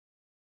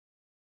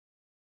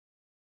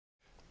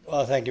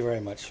Well, thank you very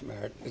much,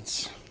 Merritt.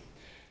 It's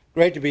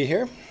great to be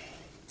here.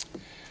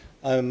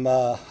 I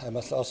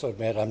must also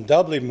admit, I'm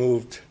doubly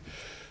moved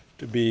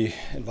to be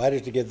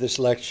invited to give this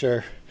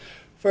lecture.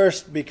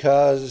 First,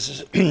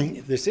 because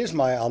this is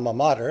my alma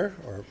mater,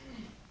 or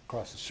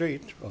across the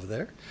street over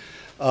there.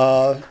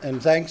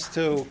 And thanks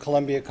to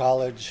Columbia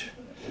College,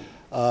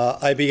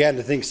 I began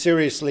to think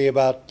seriously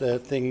about the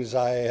things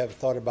I have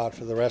thought about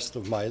for the rest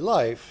of my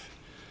life.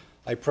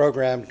 I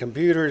programmed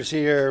computers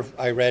here,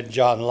 I read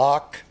John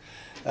Locke,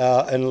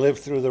 and lived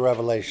through the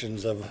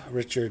revelations of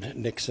Richard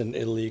Nixon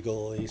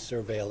illegally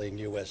surveilling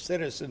U.S.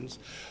 citizens,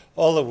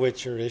 all of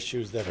which are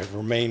issues that have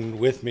remained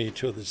with me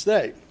to this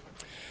day.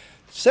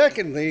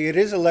 Secondly, it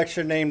is a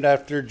lecture named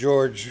after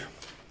George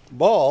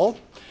Ball,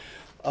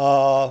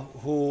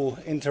 who,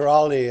 inter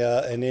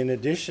alia, and in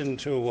addition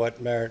to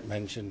what Merritt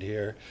mentioned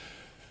here,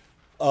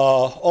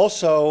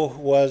 also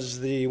was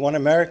the one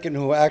American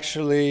who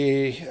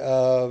actually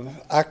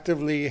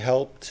actively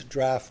helped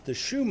draft the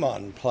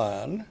Schuman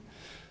Plan,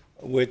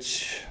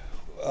 which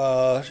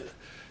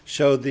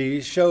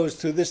shows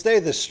to this day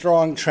the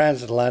strong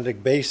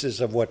transatlantic basis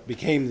of what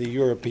became the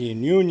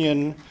European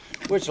Union,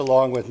 which,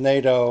 along with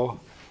NATO,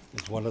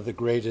 is one of the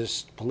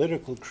greatest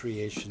political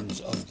creations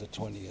of the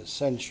 20th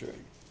century.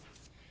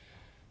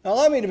 Now,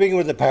 allow me to begin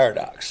with a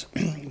paradox.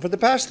 For the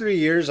past 3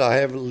 years, I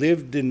have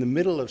lived in the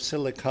middle of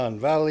Silicon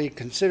Valley,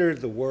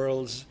 considered the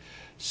world's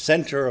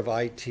center of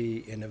IT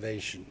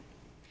innovation.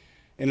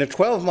 In a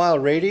 12-mile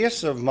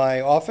radius of my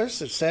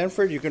office at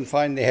Stanford, you can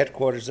find the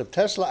headquarters of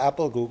Tesla,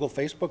 Apple, Google,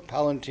 Facebook,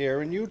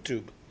 Palantir, and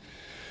YouTube,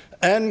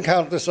 and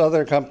countless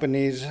other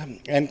companies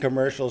and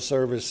commercial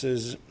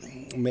services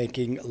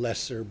making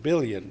lesser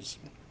billions.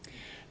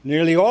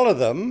 Nearly all of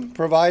them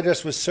provide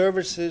us with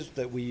services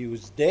that we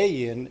use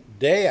day in,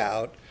 day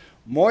out,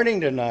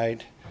 morning to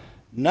night,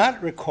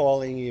 not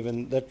recalling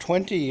even that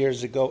 20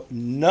 years ago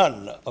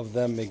none of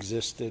them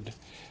existed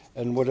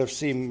and would have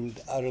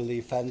seemed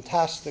utterly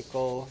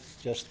fantastical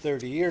just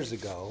 30 years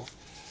ago,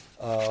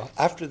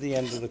 after the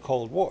end of the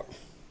Cold War.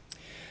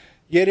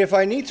 Yet if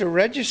I need to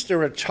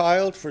register a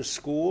child for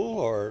school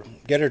or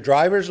get a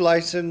driver's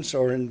license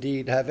or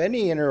indeed have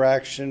any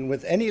interaction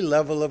with any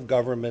level of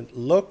government,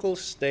 local,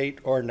 state,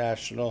 or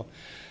national,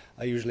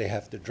 I usually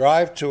have to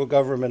drive to a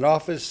government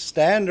office,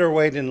 stand or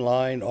wait in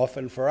line,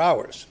 often for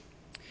hours.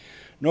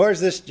 Nor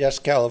is this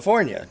just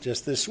California.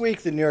 Just this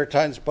week, the New York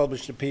Times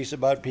published a piece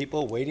about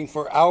people waiting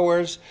for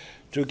hours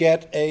to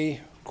get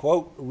a,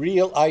 quote,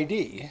 real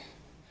ID,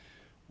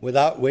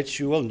 without which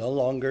you will no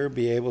longer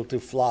be able to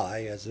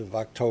fly as of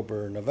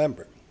October or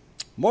November.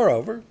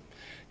 Moreover,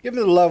 given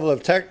the level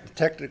of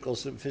technical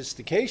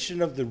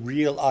sophistication of the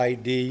real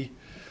ID,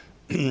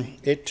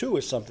 it too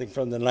is something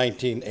from the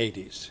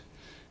 1980s,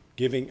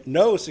 giving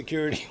no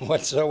security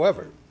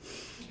whatsoever.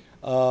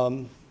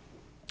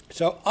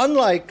 So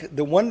unlike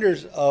the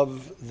wonders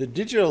of the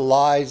digital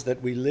lives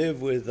that we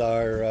live with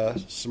our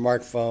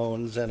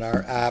smartphones and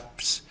our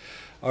apps,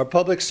 our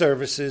public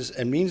services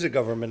and means of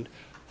government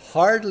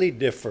hardly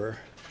differ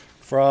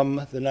from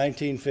the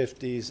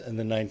 1950s and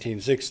the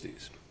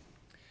 1960s.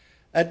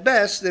 At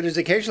best, it is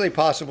occasionally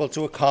possible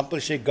to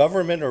accomplish a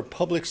government or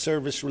public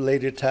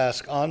service-related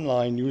task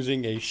online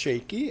using a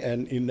shaky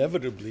and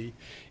inevitably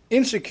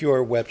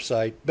insecure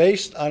website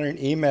based on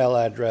an email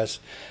address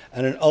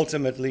and an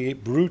ultimately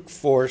brute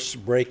force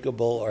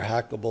breakable or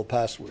hackable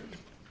password.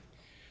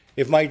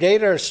 If my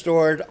data are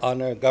stored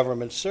on a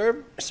government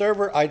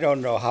server, I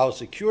don't know how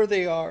secure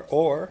they are,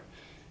 or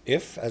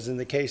if, as in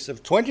the case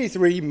of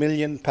 23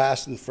 million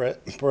past and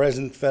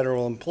present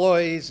federal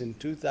employees in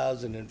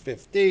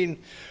 2015,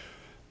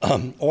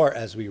 or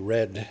as we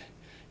read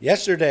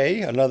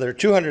yesterday, another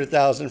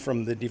 200,000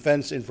 from the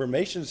Defense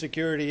Information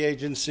Security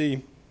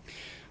Agency,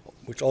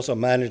 which also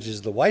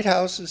manages the White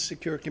House's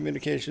secure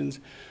communications,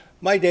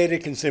 my data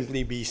can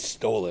simply be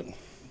stolen,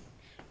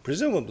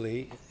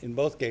 presumably, in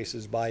both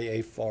cases, by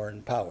a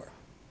foreign power.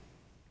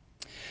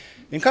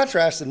 In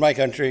contrast, in my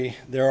country,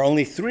 there are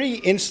only 3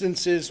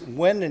 instances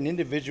when an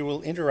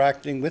individual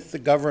interacting with the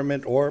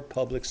government or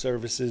public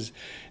services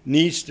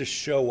needs to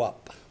show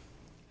up,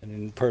 and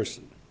in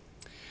person: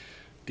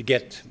 to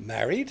get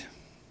married,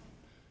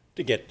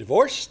 to get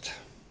divorced,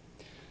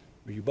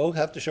 where you both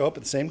have to show up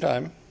at the same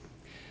time,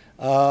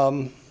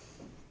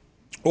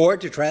 or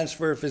to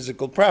transfer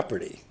physical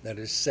property, that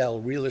is, sell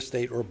real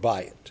estate or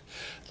buy it.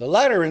 The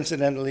latter,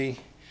 incidentally,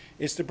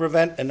 is to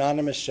prevent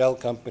anonymous shell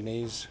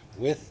companies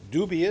with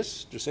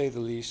dubious, to say the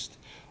least,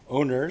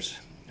 owners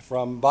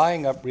from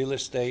buying up real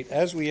estate,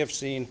 as we have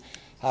seen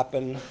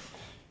happen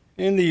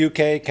in the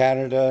UK,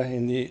 Canada,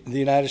 in the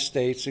United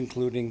States,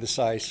 including the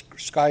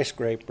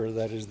skyscraper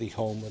that is the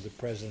home of the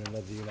President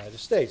of the United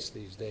States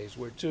these days,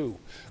 where 2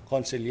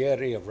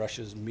 consiglieri of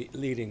Russia's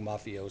leading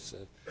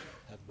mafiosi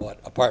have bought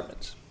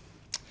apartments.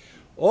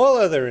 All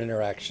other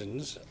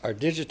interactions are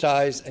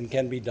digitized and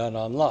can be done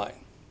online,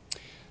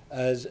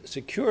 as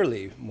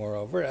securely,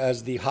 moreover,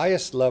 as the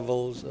highest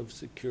levels of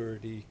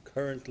security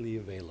currently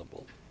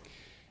available.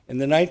 In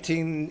the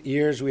 19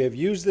 years we have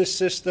used this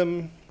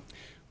system,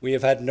 we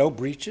have had no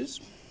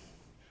breaches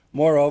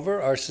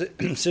Moreover, our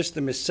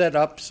system is set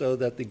up so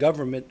that the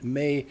government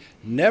may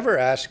never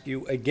ask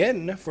you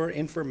again for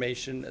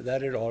information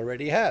that it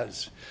already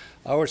has,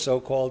 our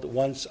so-called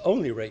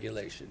once-only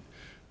regulation,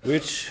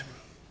 which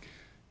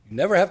you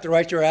never have to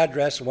write your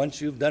address once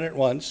you've done it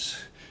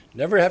once,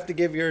 never have to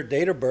give your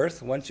date of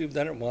birth once you've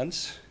done it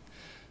once.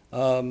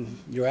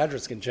 Your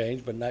address can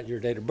change, but not your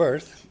date of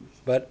birth.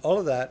 But all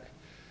of that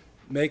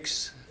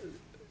makes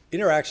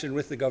interaction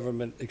with the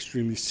government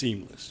extremely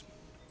seamless.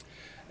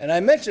 And I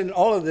mentioned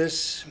all of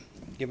this,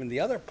 given the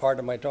other part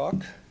of my talk,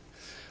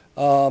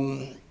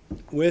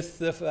 with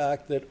the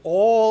fact that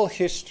all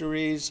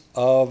histories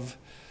of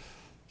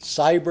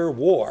cyber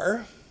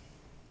war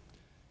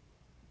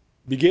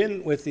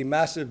begin with the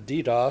massive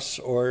DDoS,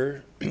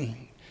 or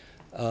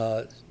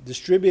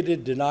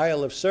distributed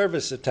denial of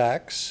service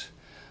attacks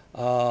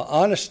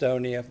on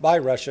Estonia by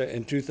Russia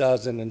in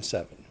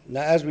 2007.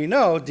 Now, as we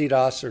know,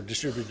 DDoS, or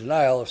distributed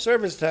denial of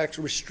service attacks,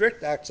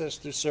 restrict access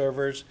to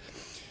servers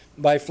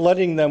by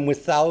flooding them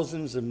with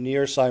thousands of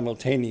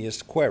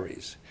near-simultaneous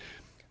queries.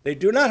 They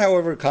do not,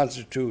 however,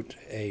 constitute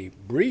a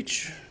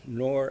breach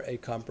nor a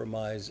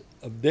compromise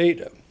of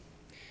data.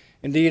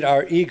 Indeed,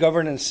 our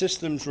e-governance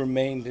systems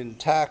remained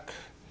intact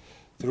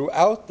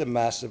throughout the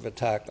massive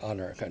attack on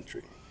our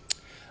country.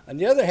 On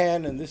the other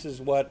hand, and this is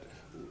what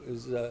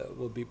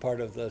will be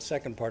part of the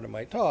second part of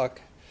my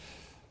talk,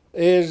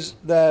 is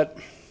that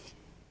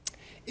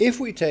if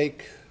we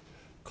take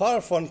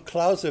Karl von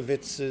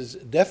Clausewitz's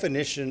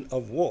definition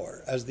of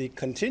war as the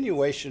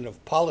continuation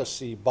of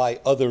policy by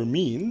other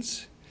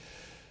means,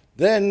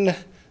 then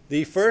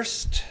the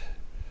first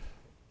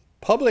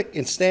public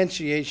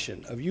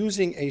instantiation of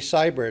using a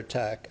cyber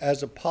attack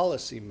as a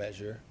policy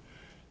measure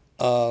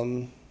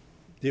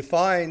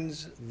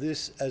defines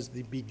this as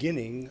the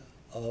beginning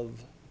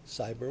of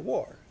cyber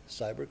war,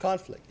 cyber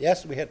conflict.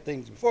 Yes, we had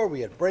things before.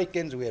 We had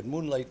break-ins. We had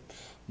Moonlight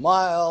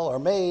Mile or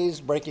Maze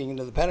breaking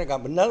into the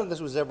Pentagon, but none of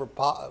this was ever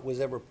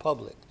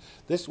public.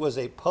 This was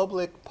a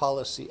public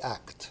policy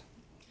act.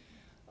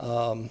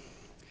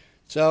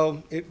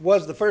 So it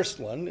was the first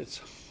one.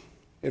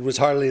 It was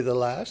hardly the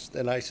last,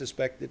 and I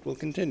suspect it will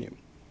continue.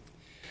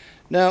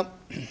 Now,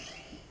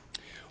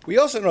 we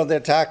also know the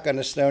attack on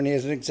Estonia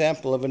is an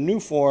example of a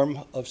new form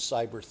of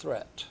cyber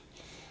threat.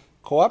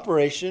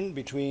 Cooperation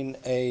between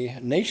a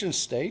nation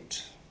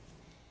state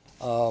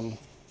and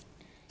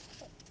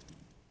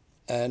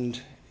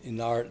in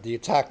the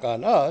attack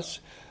on us,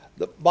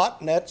 the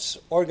botnets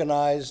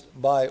organized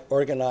by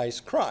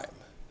organized crime,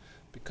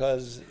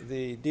 because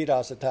the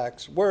DDoS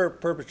attacks were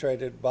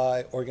perpetrated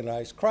by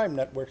organized crime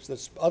networks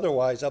that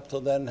otherwise up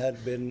till then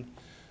had been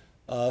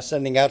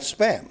sending out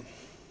spam.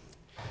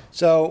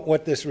 So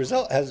what this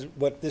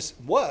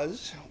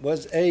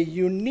was a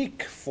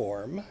unique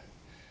form,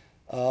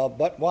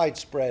 but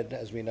widespread,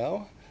 as we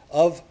know,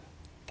 of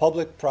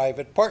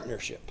public-private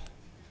partnership.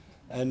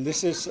 And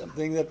this is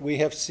something that we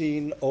have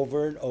seen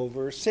over and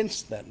over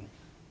since then.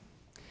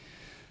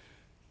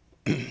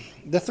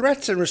 The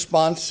threats and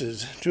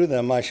responses to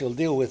them I shall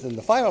deal with in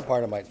the final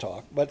part of my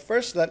talk, but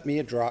first let me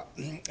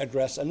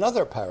address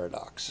another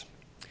paradox.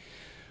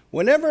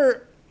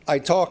 Whenever I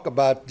talk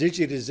about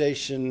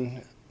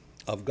digitization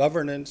of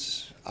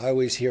governance, I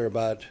always hear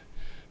about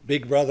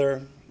Big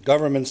Brother,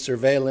 government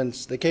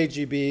surveillance, the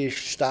KGB,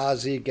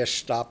 Stasi,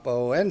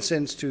 Gestapo, and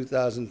since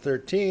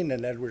 2013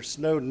 and Edward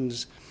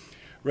Snowden's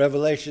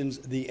revelations,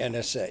 the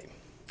NSA.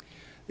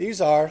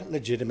 These are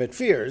legitimate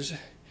fears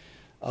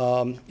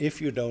if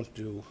you don't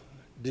do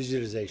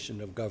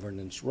digitization of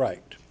governance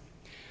right.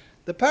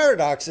 The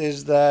paradox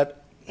is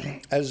that,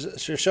 as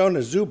Shoshona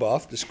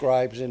Zuboff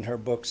describes in her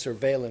book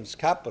Surveillance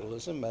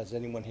Capitalism, has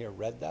anyone here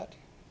read that?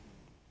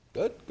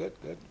 Good, good,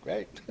 good,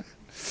 great.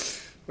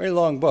 Very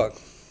long book.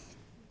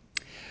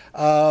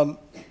 All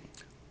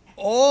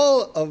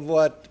of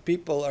what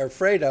people are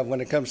afraid of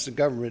when it comes to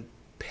government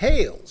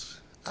pales,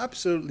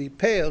 absolutely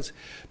pales,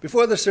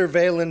 before the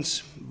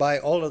surveillance by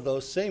all of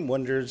those same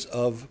wonders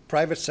of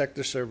private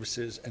sector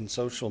services and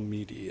social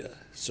media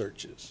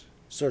searches,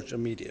 social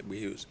media we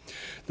use.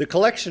 The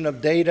collection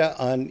of data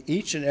on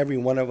each and every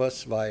one of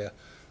us via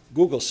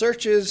Google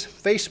searches,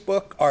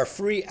 Facebook, our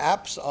free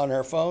apps on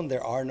our phone.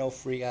 There are no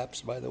free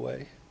apps, by the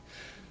way.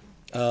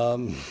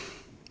 And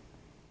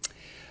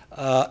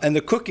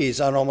the cookies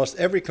on almost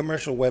every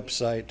commercial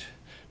website,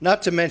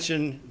 not to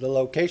mention the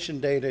location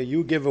data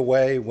you give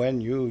away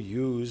when you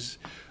use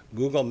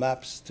Google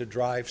Maps to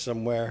drive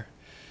somewhere,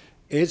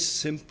 is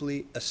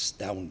simply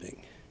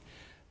astounding.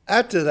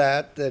 Add to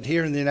that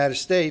here in the United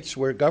States,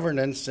 where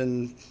governance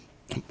and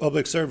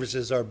public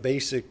services are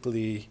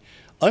basically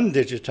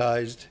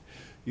undigitized,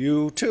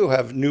 you too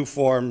have new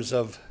forms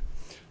of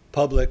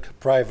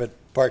public-private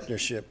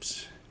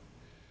partnerships.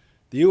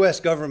 The US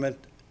government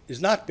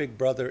is not Big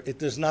Brother. It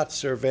does not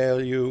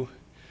surveil you.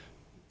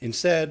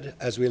 Instead,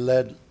 as we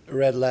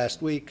read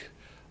last week,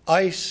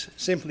 ICE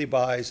simply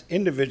buys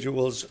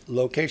individuals'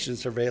 location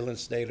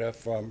surveillance data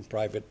from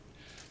private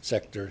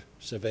sector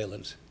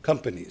surveillance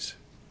companies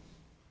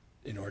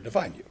in order to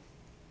find you.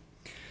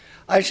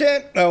 I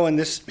shan't go at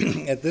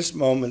this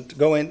moment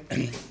go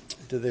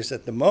into to this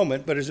at the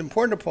moment, but it's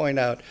important to point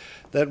out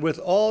that with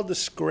all the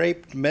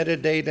scraped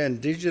metadata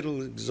and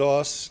digital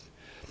exhaust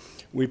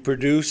we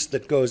produce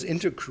that goes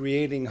into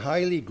creating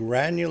highly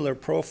granular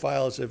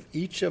profiles of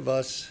each of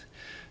us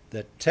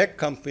that tech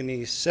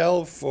companies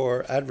sell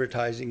for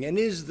advertising and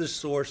is the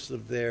source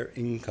of their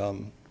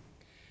income,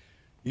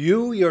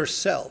 you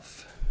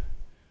yourself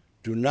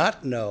do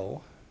not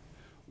know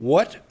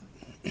what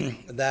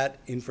that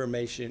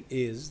information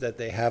is that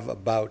they have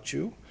about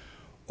you,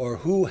 or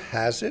who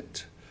has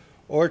it,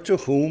 or to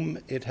whom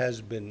it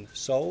has been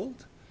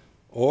sold,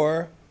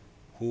 or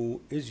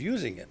who is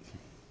using it.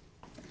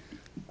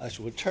 I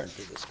shall return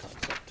to this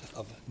concept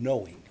of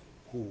knowing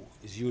who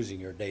is using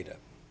your data.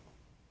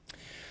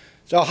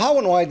 So how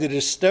and why did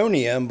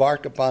Estonia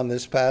embark upon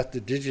this path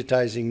to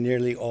digitizing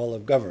nearly all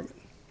of government?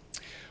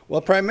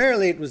 Well,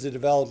 primarily it was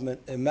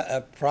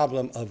a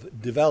problem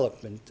of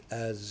development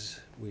as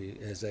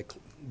a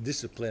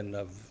discipline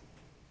of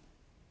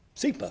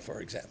SIPA,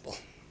 for example,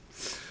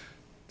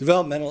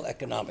 developmental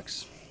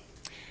economics.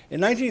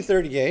 In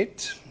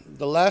 1938,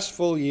 the last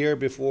full year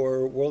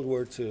before World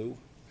War II,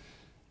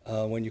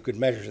 when you could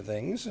measure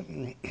things,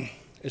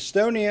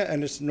 Estonia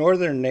and its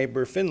northern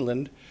neighbor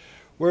Finland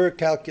were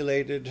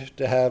calculated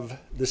to have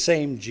the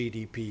same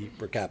GDP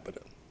per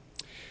capita.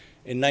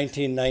 In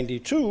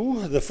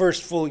 1992, the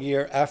first full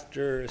year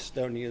after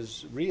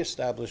Estonia's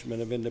reestablishment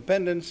of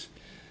independence,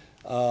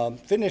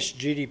 Finnish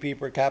GDP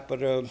per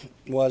capita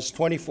was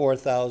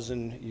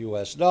 $24,000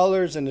 US,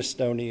 and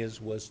Estonia's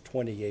was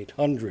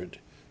 $2,800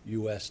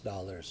 US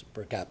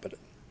per capita.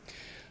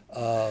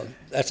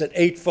 That's an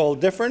eightfold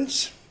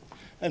difference,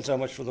 and so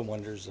much for the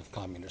wonders of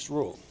communist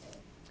rule.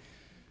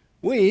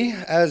 We,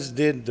 as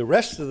did the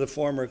rest of the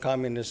former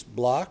communist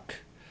bloc,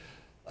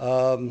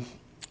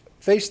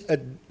 faced a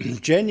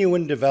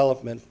genuine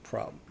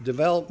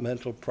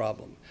developmental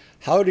problem,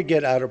 how to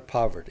get out of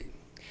poverty.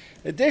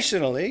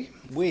 Additionally,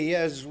 we,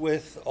 as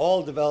with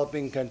all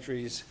developing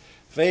countries,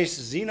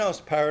 face Janow's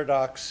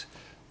paradox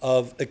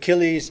of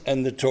Achilles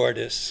and the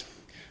tortoise.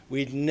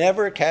 We'd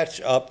never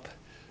catch up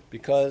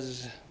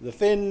because the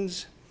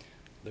Finns,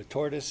 the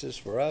tortoises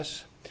for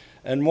us,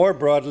 and more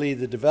broadly,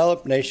 the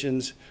developed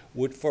nations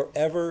would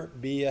forever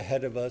be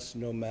ahead of us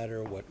no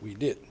matter what we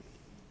did.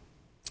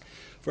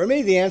 For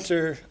me, the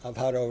answer of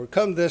how to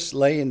overcome this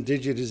lay in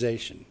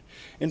digitization,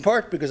 in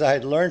part because I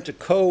had learned to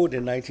code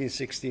in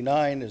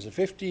 1969 as a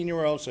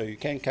 15-year-old, so you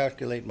can't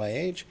calculate my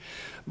age,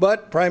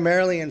 but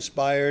primarily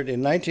inspired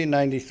in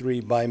 1993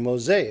 by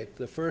Mosaic,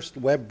 the first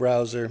web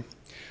browser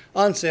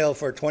on sale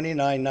for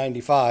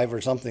 $29.95 or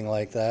something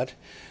like that,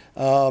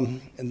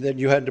 and then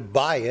you had to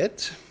buy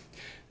it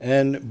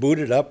and boot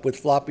it up with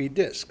floppy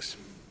disks,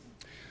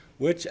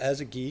 which as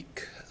a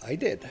geek, I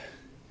did.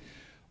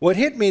 What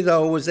hit me,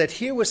 though, was that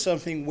here was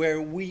something where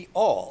we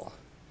all,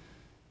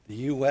 the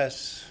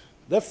US,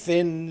 the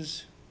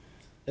Finns,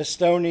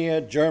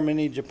 Estonia,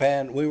 Germany,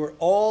 Japan, we were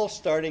all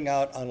starting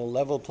out on a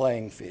level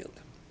playing field.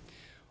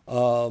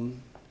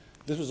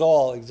 This was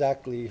all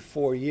exactly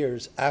 4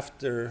 years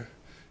after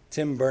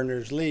Tim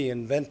Berners-Lee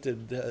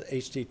invented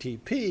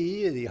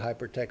HTTP, the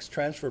Hypertext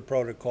Transfer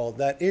Protocol.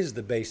 That is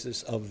the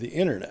basis of the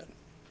internet.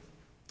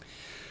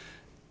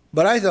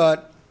 But I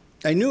thought,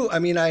 I knew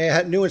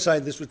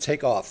inside this would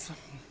take off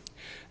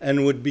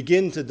and would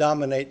begin to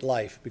dominate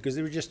life because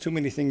there were just too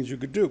many things you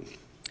could do.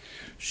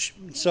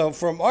 So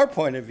from our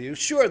point of view,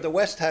 sure, the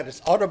West had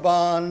its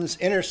autobahns,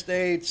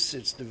 interstates,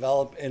 its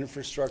developed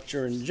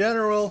infrastructure in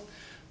general,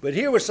 but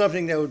here was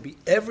something that would be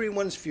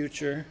everyone's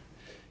future,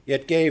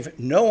 yet gave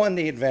no one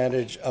the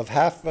advantage of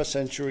half a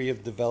century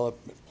of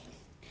development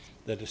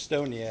that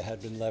Estonia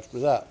had been left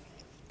without.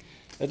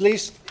 At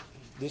least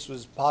this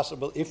was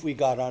possible if we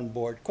got on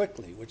board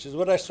quickly, which is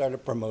what I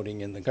started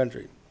promoting in the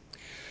country.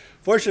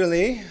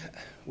 Fortunately,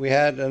 we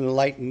had an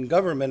enlightened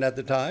government at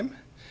the time,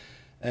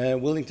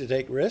 willing to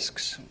take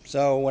risks.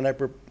 So when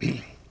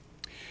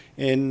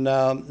in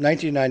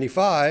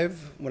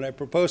 1995, when I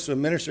proposed to a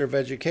minister of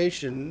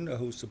education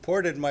who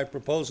supported my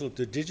proposal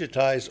to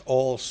digitize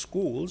all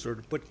schools, or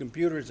to put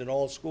computers in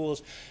all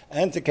schools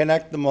and to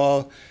connect them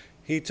all,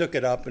 he took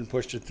it up and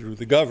pushed it through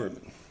the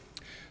government.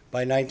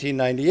 By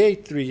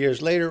 1998, 3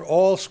 years later,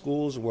 all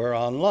schools were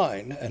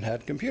online and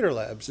had computer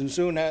labs. And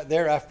soon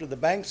thereafter, the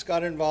banks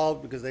got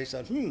involved because they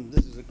said,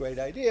 this is a great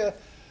idea.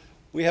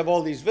 We have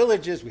all these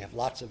villages. We have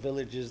lots of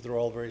villages. They're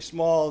all very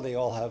small. They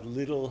all have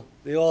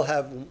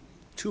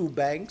two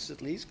banks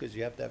at least, because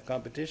you have to have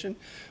competition.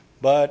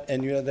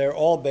 They're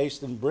all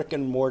based in brick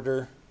and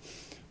mortar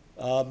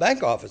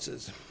bank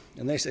offices.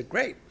 And they said,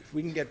 great, if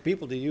we can get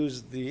people to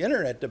use the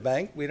internet to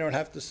bank, we don't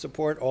have to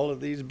support all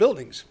of these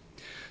buildings.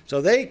 So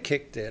they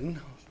kicked in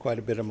quite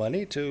a bit of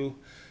money to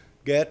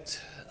get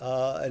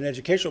an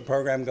educational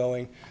program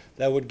going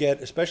that would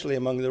get, especially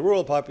among the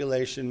rural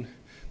population,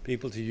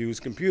 people to use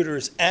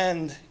computers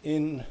and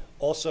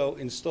also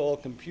install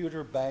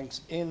computer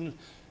banks in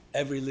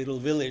every little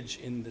village,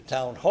 in the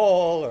town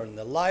hall or in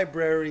the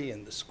library,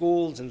 in the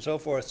schools and so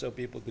forth, so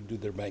people could do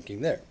their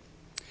banking there.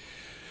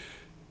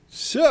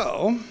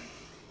 So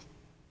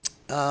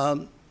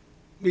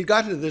we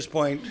got to this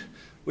point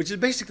which is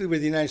basically where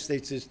the United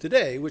States is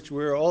today, which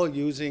we're all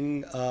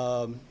using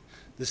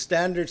the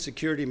standard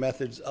security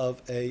methods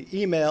of an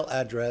email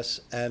address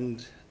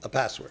and a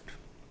password.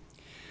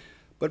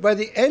 But by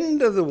the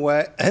end of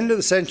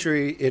the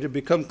century, it had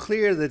become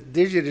clear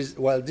that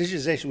while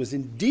digitization was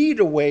indeed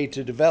a way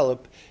to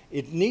develop,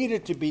 it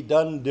needed to be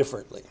done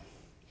differently.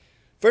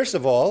 First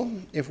of all,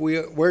 if we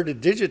were to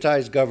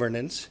digitize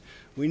governance,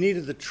 we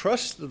needed the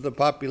trust of the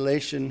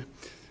population,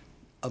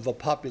 of a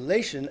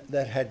population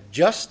that had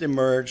just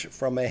emerged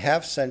from a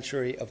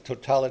half-century of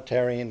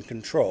totalitarian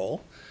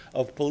control,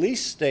 of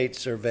police state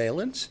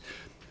surveillance,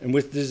 and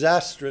with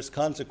disastrous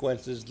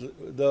consequences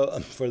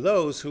for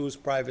those whose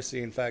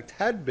privacy, in fact,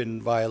 had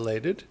been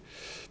violated,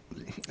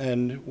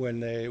 and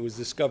when it was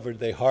discovered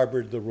they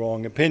harbored the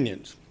wrong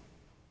opinions.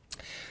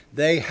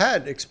 They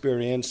had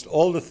experienced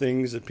all the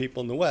things that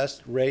people in the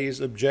West raise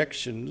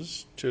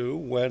objections to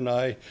when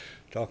I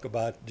talk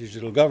about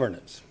digital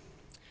governance.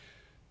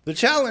 The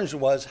challenge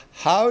was,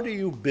 how do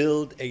you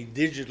build a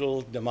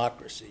digital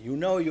democracy? You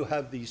know you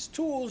have these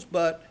tools,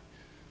 but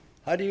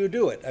how do you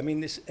do it? I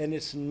mean,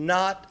 it's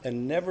not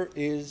and never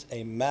is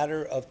a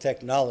matter of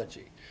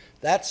technology.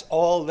 That's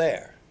all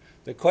there.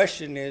 The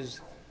question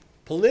is,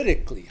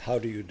 politically, how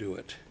do you do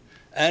it?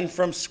 And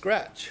from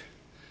scratch.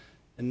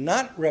 And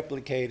not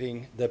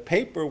replicating the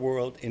paper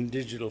world in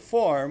digital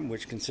form,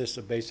 which consists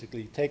of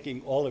basically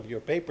taking all of your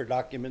paper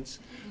documents,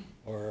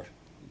 or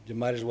you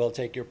might as well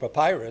take your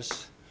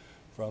papyrus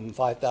from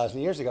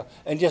 5,000 years ago,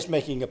 and just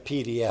making a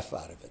PDF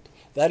out of it.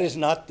 That is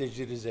not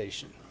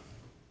digitization.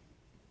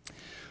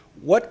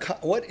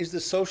 What is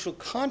the social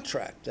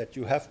contract that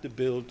you have to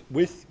build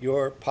with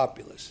your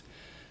populace?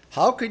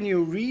 How can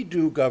you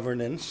redo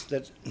governance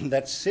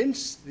that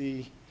since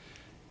the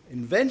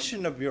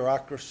invention of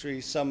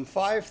bureaucracy some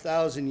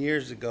 5,000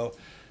 years ago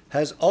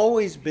has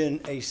always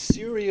been a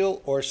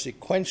serial or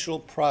sequential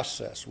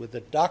process with a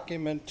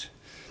document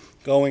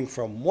going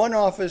from one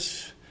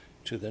office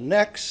to the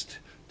next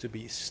to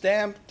be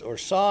stamped or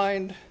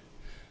signed,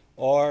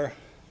 or,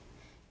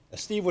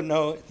 as Steve would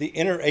know, the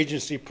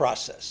interagency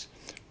process,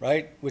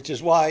 right? Which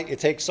is why it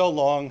takes so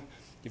long.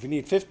 If you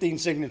need 15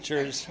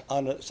 signatures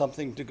on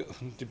something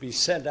to be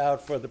sent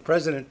out for the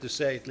president to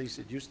say, at least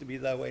it used to be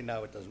that way,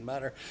 now it doesn't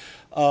matter.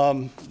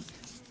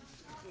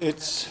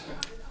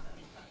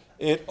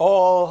 It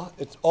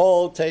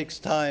all takes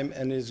time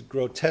and is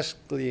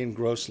grotesquely and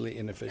grossly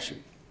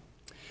inefficient.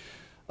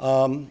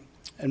 And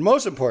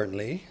most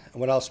importantly, and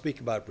what I'll speak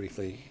about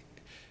briefly,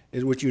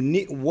 is what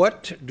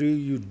do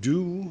you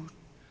do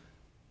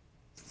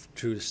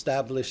to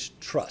establish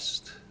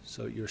trust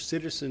so your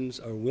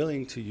citizens are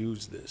willing to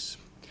use this?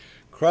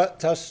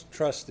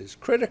 Trust is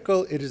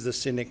critical. It is the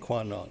sine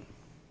qua non.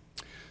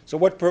 So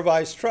what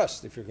provides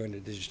trust if you're going to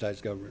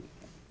digitize government?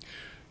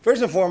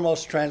 First and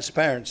foremost,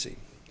 transparency.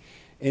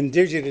 In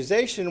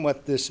digitization,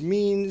 what this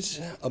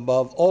means,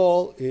 above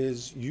all,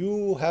 is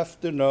you have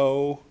to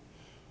know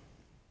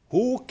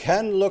who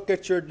can look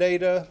at your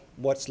data,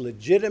 what's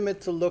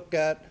legitimate to look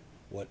at,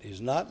 what is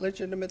not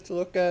legitimate to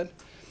look at,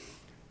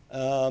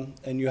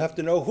 and you have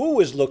to know who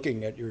is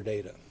looking at your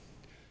data.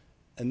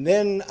 And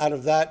then out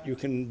of that, you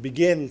can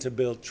begin to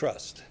build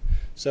trust.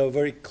 So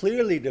very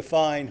clearly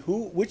define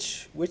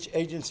which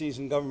agencies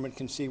in government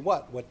can see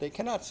what they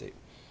cannot see.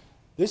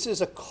 This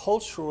is a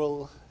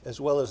cultural as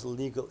well as a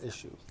legal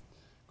issue.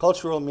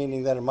 Cultural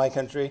meaning that in my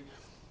country,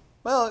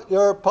 well,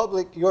 your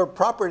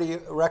property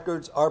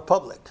records are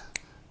public.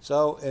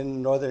 So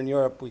in Northern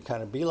Europe, we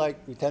tend to be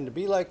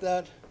like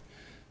that.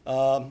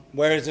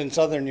 Whereas in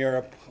Southern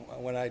Europe,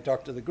 when I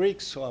talk to the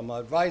Greeks who I'm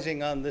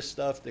advising on this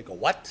stuff, they go,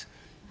 what?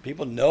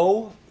 People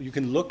know you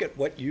can look at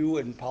what you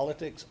in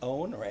politics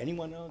own or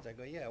anyone owns? I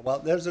go, yeah, well,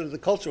 those are the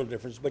cultural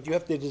differences, but you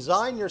have to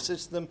design your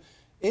system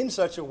in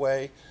such a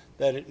way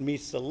that it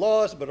meets the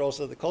laws, but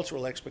also the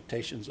cultural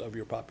expectations of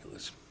your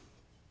populace.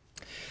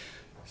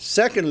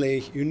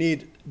 Secondly, you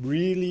need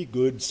really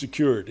good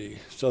security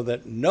so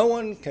that no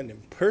one can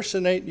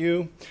impersonate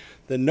you,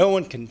 that no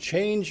one can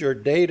change your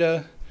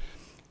data,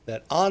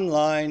 that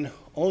online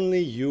only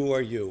you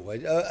are you.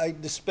 I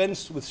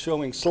dispensed with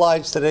showing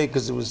slides today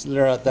because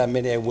there are not that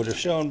many I would have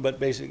shown,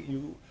 but basically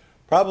you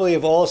probably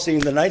have all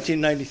seen the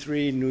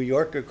 1993 New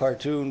Yorker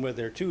cartoon where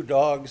there are two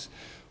dogs.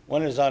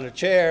 One is on a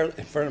chair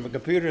in front of a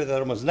computer, the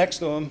other one's next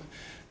to him,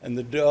 and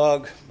the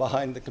dog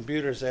behind the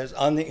computer says,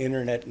 on the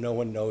internet, no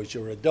one knows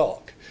you're a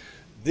dog.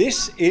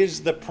 This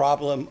is the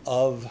problem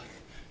of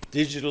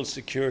digital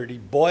security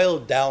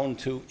boiled down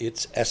to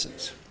its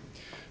essence.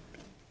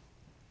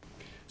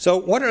 So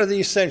what are the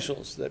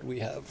essentials that we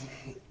have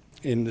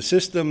in the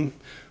system,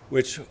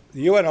 which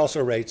the UN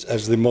also rates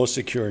as the most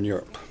secure in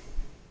Europe?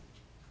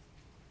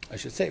 I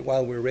should say,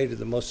 while we're rated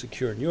the most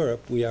secure in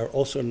Europe, we are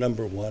also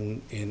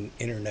 #1 in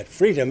internet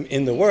freedom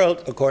in the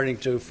world, according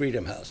to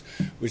Freedom House,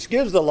 which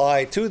gives the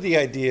lie to the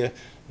idea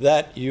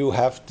that you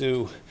have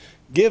to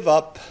give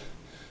up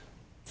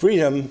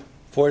freedom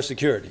for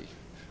security.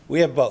 We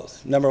have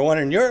both.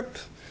 #1 in Europe.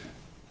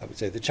 I would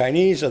say the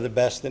Chinese are the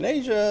best in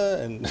Asia,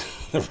 and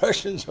the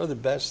Russians are the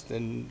best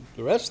in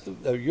the rest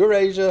of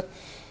Eurasia.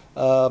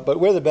 but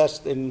we're the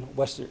best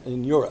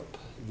in Europe,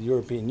 the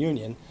European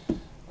Union.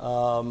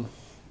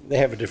 They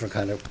have a different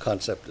kind of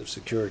concept of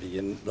security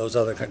in those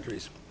other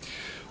countries.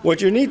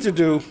 What you need to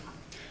do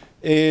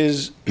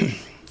is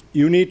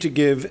you need to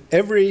give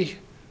every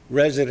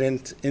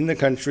resident in the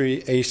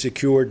country a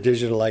secure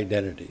digital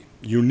identity,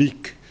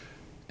 unique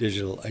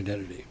digital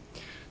identity.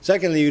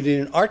 Secondly, you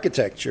need an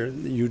architecture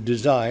that you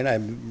design, I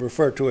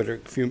referred to it a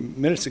few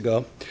minutes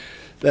ago,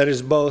 that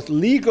is both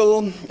legal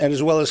and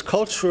as well as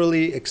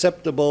culturally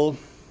acceptable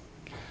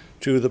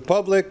to the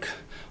public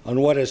on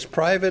what is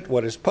private,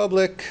 what is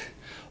public,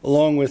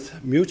 along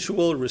with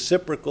mutual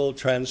reciprocal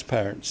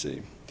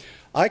transparency.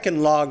 I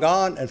can log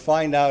on and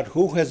find out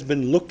who has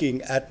been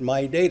looking at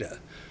my data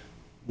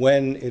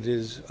when it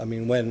is,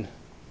 when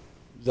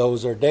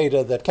those are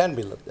data that can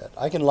be looked at.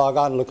 I can log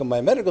on and look at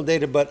my medical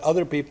data, but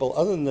other people,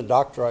 other than the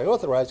doctor I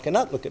authorize,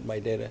 cannot look at my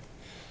data.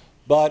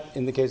 But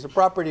in the case of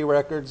property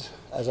records,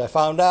 as I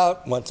found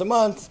out once a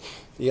month,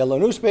 the yellow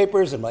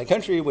newspapers in my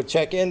country would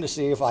check in to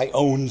see if I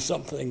own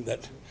something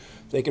that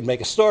they could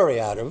make a story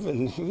out of,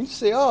 and you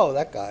say, oh,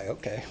 that guy,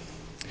 okay.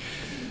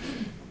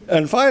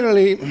 And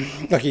finally,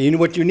 okay,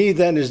 what you need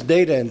then is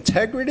data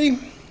integrity,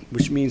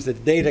 which means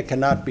that data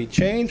cannot be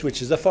changed,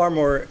 which is a far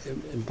more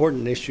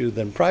important issue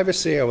than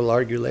privacy, I will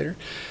argue later.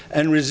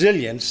 And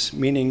resilience,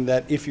 meaning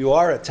that if you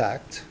are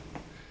attacked,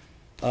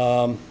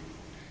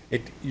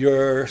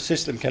 your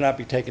system cannot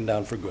be taken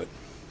down for good.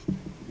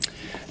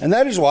 And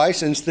that is why,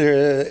 since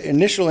the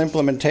initial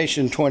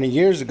implementation 20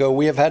 years ago,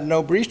 we have had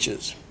no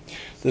breaches.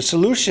 The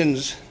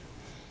solutions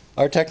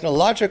are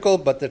technological,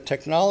 but the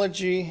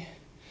technology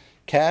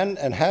can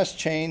and has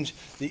changed.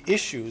 The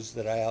issues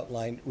that I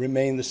outlined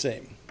remain the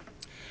same.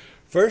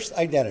 First,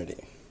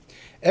 identity.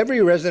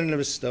 Every resident of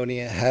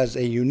Estonia has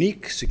a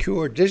unique,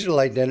 secure digital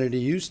identity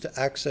used to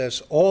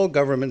access all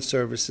government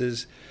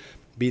services,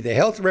 be they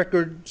health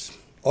records,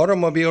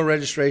 automobile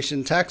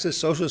registration, taxes,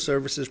 social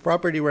services,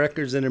 property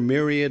records, and a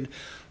myriad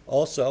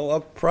also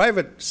of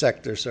private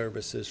sector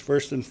services,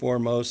 first and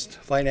foremost,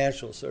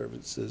 financial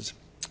services.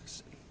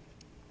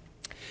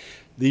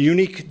 The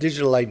unique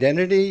digital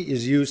identity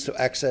is used to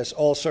access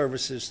all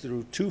services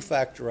through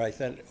two-factor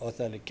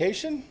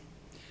authentication,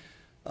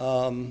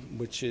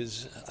 which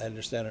is, I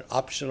understand, an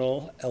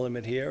optional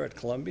element here at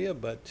Columbia,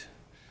 but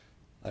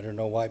I don't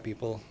know why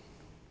people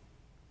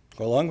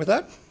go along with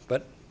that,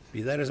 but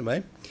be that as it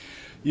may.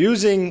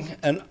 Using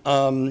a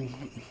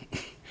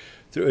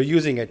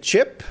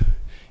chip,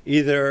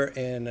 either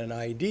in an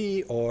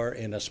ID or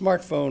in a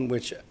smartphone,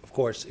 which of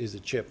course is a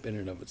chip in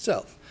and of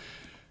itself.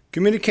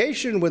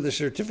 Communication with the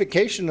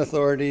certification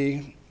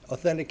authority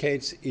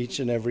authenticates each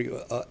and every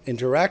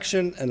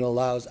interaction and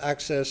allows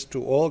access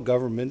to all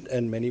government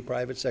and many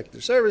private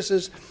sector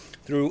services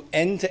through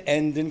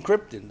end-to-end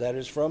encryption. That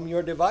is, from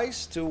your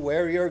device to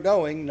where you're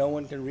going, no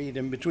one can read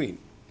in between.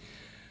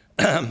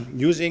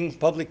 Using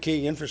public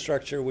key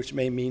infrastructure, which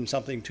may mean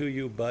something to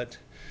you, but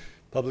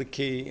public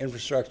key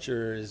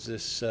infrastructure is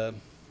this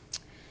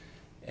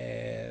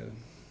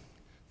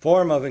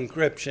form of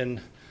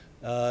encryption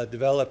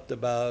developed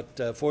about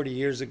 40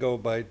 years ago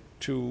by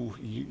two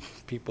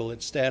people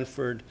at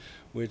Stanford,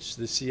 which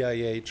the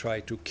CIA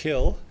tried to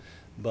kill,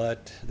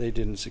 but they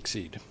didn't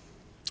succeed.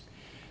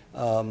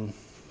 Well,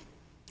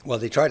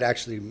 they tried to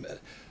actually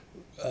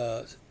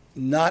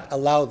not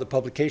allow the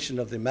publication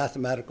of the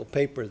mathematical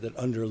paper that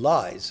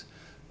underlies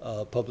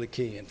public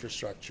key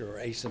infrastructure or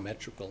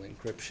asymmetrical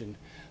encryption,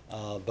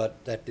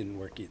 but that didn't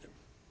work either.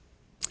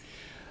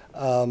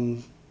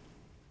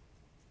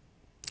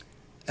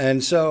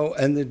 And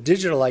the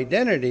digital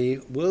identity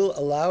will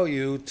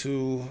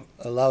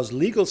allows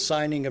legal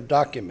signing of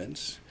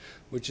documents,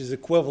 which is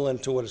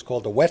equivalent to what is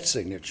called a wet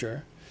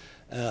signature,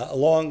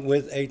 along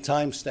with a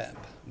timestamp,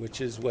 which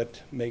is what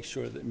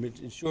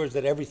ensures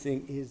that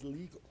everything is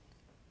legal.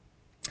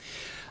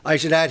 I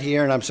should add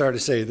here, and I'm sorry to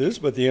say this,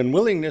 but the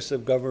unwillingness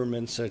of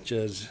governments such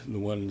as the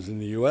ones in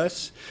the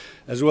US,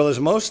 as well as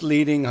most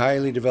leading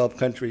highly developed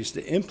countries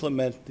to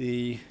implement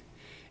the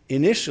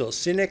initial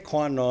sine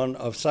qua non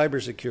of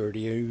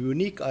cybersecurity, a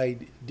unique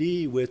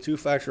ID with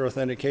two-factor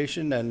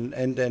authentication and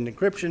end-to-end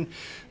encryption,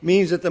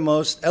 means that the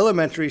most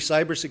elementary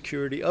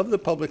cybersecurity of the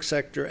public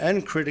sector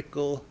and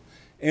critical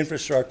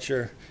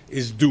infrastructure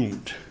is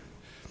doomed.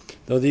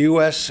 Though the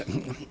U.S.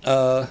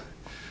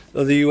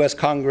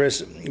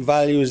 Congress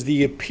values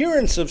the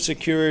appearance of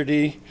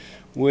security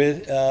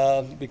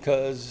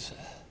because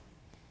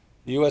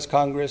the U.S.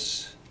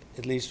 Congress,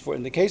 at least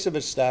in the case of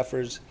its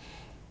staffers,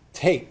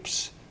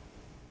 tapes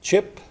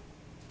chip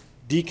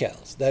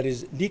decals, that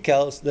is,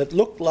 decals that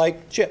look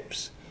like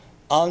chips,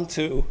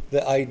 onto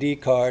the ID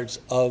cards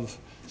of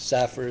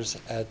staffers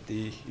at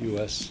the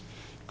U.S.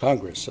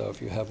 Congress. So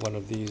if you have one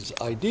of these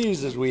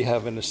IDs, as we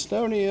have in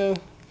Estonia,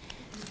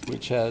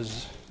 which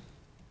has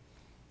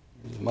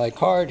my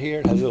card here,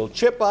 it has a little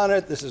chip on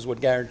it. This is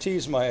what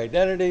guarantees my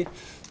identity,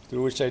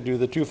 through which I do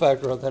the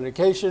two-factor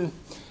authentication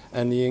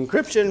and the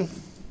encryption.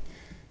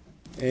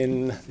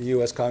 In the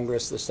U.S.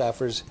 Congress, the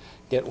staffers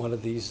get one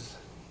of these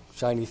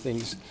shiny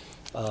things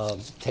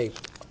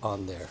taped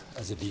on there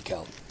as a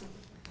decal.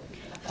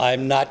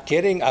 I'm not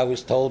kidding. I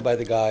was told by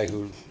the guy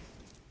who,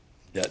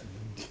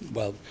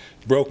 well,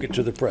 broke it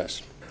to the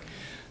press.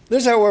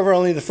 This is, however,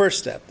 only the first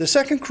step. The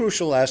second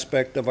crucial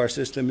aspect of our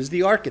system is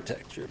the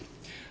architecture,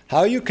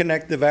 how you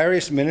connect the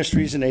various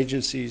ministries and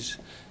agencies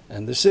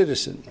and the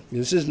citizen.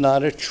 This is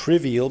not a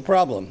trivial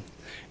problem.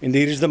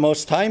 Indeed, it is the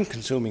most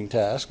time-consuming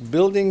task.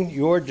 Building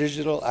your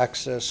digital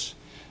access,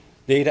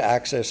 data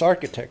access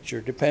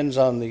architecture depends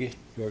on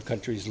your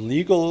country's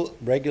legal,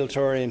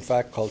 regulatory, in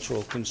fact,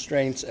 cultural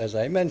constraints, as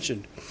I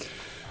mentioned.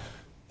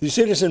 The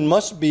citizen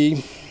must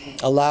be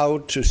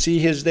allowed to see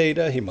his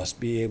data. He must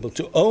be able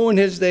to own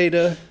his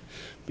data,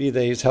 be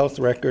they his health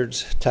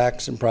records,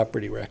 tax and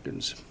property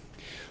records.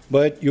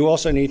 But you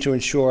also need to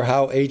ensure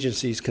how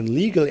agencies can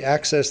legally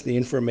access the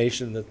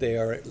information that they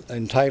are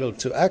entitled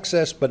to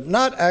access, but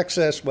not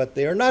access what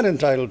they are not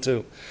entitled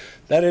to.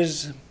 That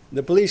is,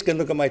 the police can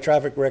look at my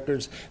traffic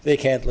records, they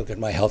can't look at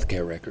my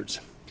healthcare records.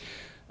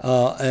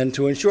 And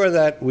to ensure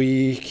that,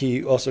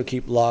 we also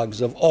keep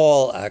logs of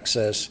all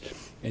access,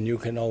 and you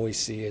can always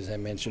see, as I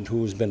mentioned,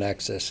 who's been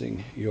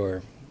accessing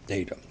your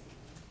data.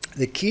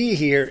 The key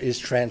here is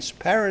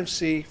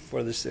transparency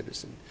for the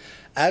citizen.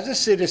 As a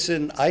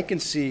citizen, I can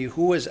see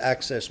who has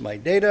accessed my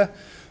data,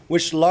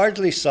 which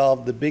largely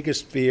solved the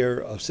biggest fear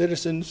of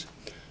citizens,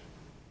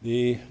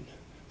 the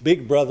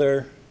big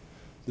brother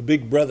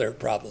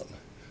problem.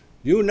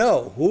 You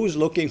know who's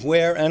looking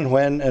where and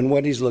when and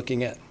what he's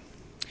looking at.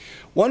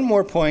 One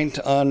more point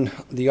on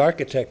the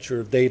architecture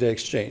of data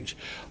exchange.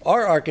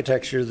 Our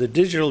architecture, the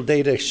digital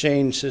data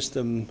exchange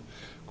system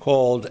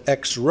called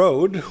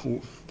X-Road,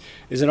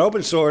 is an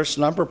open source,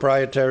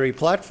 non-proprietary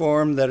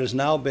platform that has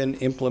now been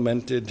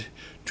implemented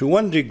to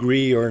one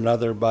degree or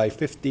another by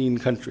 15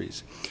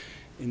 countries.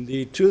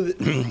 Indeed,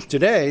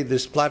 today,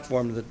 this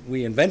platform that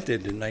we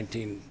invented in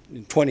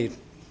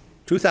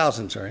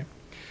 2000,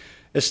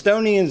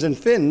 Estonians and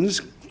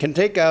Finns can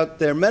take out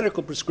their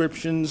medical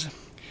prescriptions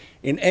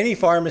in any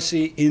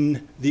pharmacy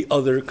in the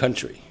other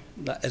country,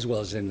 as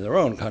well as in their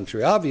own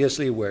country,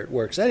 obviously, where it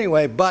works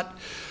anyway. But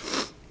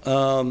if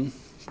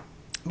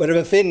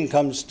a Finn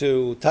comes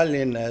to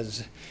Tallinn,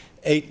 as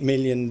 8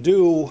 million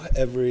do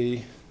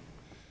every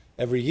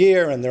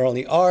year, and there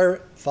only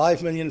are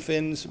 5 million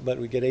Finns, but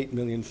we get 8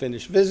 million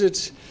Finnish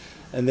visits,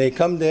 and they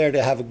come there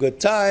to have a good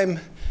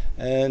time,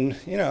 and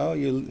you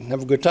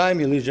have a good time,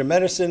 you lose your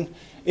medicine.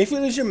 If you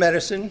lose your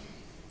medicine,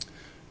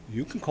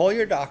 you can call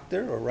your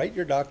doctor or write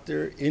your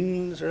doctor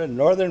in sort of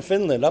northern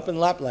Finland, up in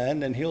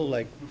Lapland, and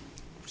he'll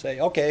say,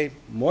 okay,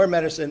 more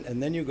medicine,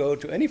 and then you go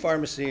to any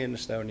pharmacy in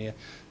Estonia,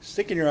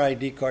 stick in your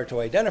ID card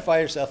to identify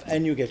yourself,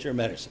 and you get your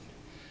medicine.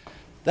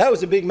 That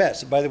was a big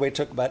mess. By the way, it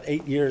took about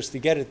 8 years to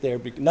get it there,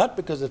 not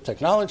because of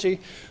technology,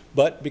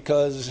 but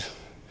because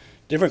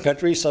different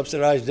countries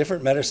subsidize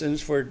different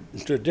medicines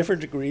to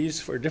different degrees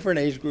for different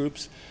age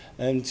groups,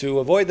 and to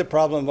avoid the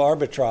problem of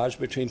arbitrage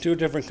between two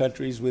different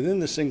countries within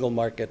the single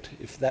market,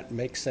 if that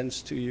makes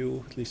sense to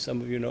you, at least some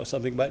of you know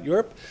something about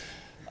Europe.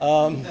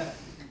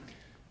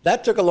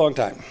 That took a long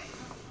time.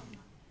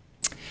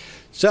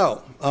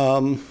 So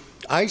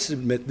I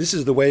submit this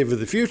is the wave of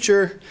the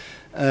future,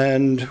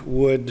 and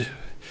would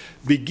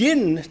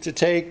begin to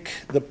take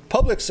the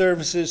public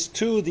services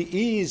to the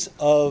ease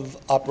of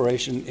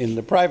operation in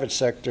the private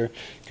sector,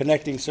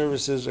 connecting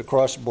services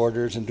across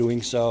borders and doing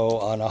so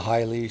on a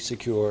highly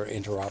secure,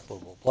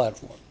 interoperable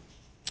platform.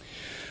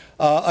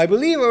 I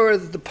believe, however,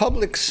 that the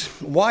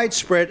public's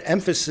widespread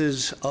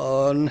emphasis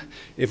on,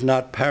 if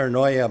not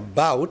paranoia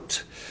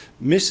about,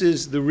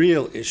 misses the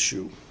real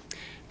issue.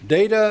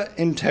 Data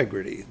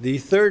integrity, the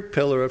third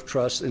pillar of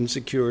trust and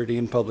security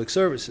in public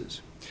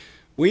services.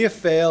 We have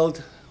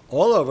failed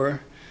all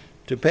over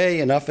to pay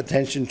enough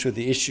attention to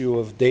the issue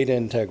of data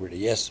integrity.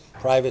 Yes,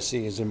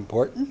 privacy is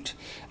important,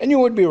 and you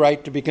would be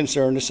right to be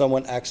concerned if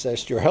someone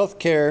accessed your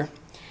healthcare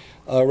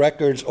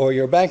records or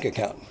your bank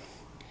account.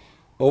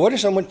 But what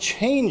if someone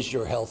changed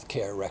your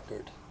healthcare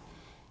record?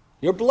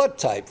 Your blood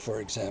type,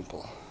 for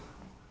example.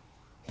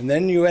 And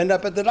then you end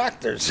up at the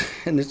doctor's,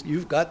 and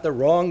you've got the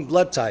wrong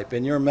blood type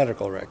in your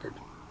medical record.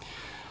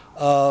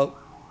 Or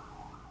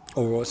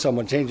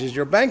someone changes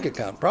your bank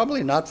account,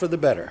 probably not for the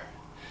better.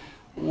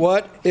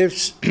 What if,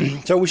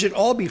 so we should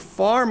all be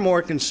far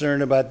more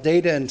concerned about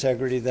data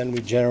integrity than we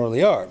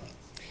generally are,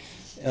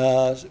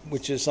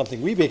 which is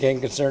something we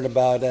became concerned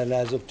about, and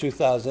as of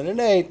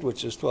 2008,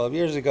 which is 12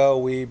 years ago,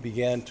 we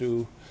began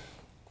to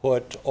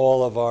put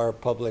all of our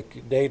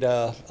public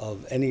data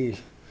of any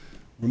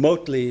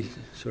remotely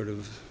sort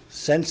of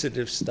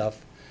sensitive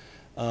stuff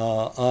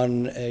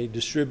on a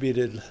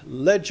distributed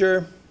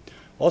ledger,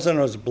 also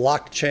known as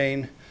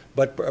blockchain,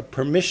 but a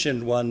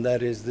permissioned one.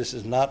 That is, this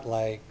is not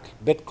like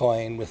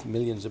Bitcoin with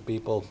millions of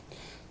people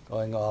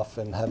going off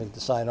and having to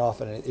sign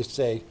off, and it's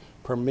a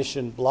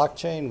permissioned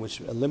blockchain, which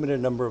a limited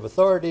number of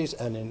authorities,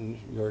 and in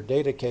your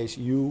data case,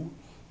 you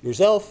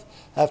yourself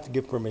have to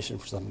give permission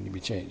for something to be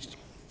changed.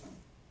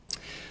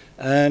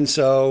 And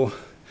so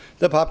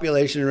the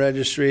population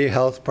registry,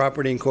 health,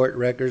 property and court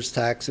records,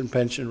 tax and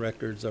pension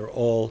records are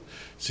all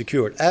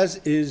secured,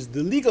 as is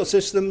the legal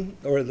system,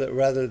 or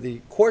rather the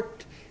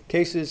court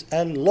cases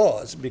and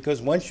laws,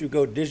 because once you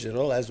go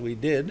digital, as we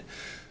did,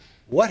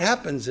 what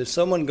happens if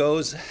someone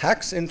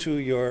hacks into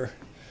your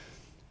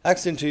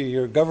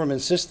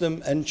government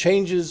system and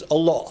changes a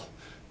law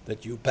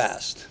that you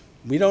passed?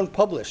 We don't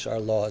publish our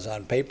laws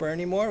on paper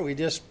anymore, we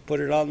just put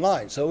it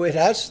online. So it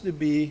has to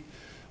be,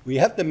 we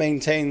have to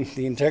maintain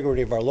the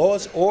integrity of our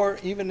laws, or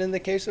even in the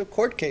case of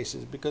court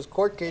cases, because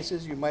court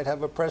cases, you might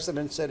have a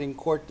precedent-setting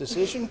court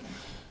decision.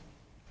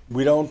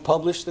 We don't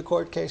publish the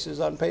court cases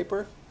on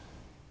paper.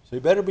 So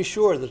you better be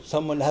sure that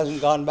someone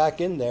hasn't gone back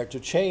in there to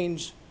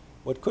change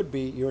what could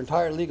be your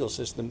entire legal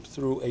system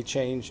through a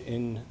change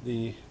in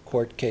the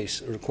court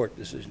case or court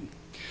decision.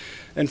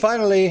 And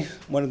finally,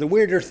 one of the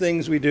weirder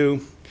things we do,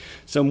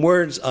 some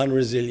words on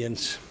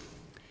resilience.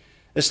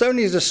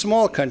 Estonia is a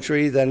small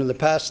country that in the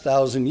past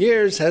 1,000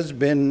 years has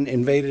been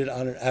invaded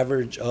on an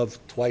average of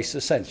twice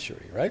a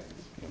century, right?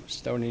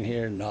 Estonian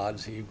here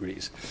nods, he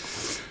agrees.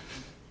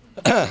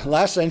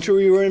 Last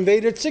century we were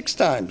invaded 6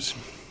 times.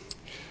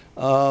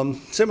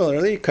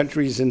 Similarly,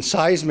 countries in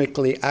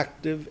seismically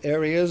active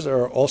areas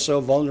are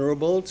also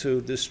vulnerable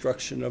to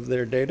destruction of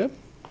their data.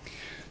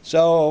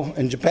 So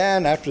in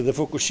Japan, after the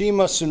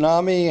Fukushima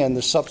tsunami and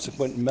the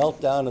subsequent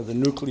meltdown of the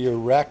nuclear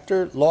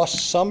reactor,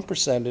 lost some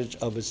percentage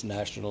of its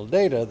national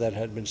data that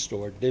had been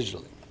stored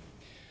digitally.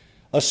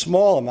 A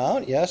small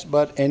amount, yes,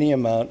 but any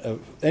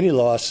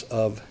loss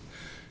of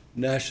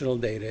national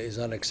data is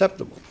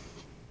unacceptable.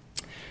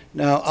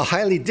 Now, a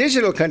highly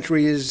digital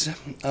country is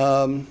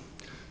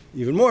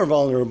even more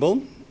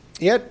vulnerable,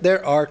 yet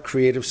there are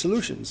creative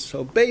solutions.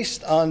 So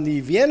based on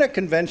the Vienna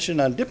Convention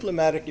on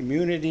Diplomatic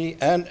Immunity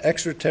and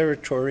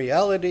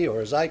Extraterritoriality,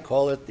 or as I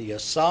call it, the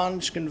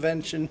Assange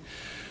Convention,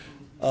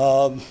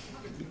 well,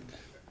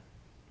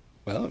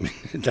 I mean,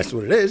 that's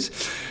what it is.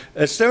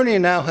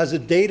 Estonia now has a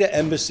data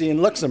embassy in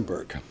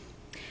Luxembourg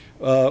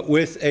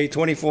with a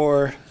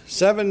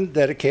 24/7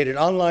 dedicated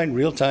online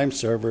real-time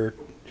server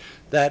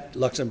that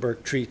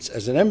Luxembourg treats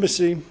as an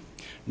embassy.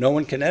 No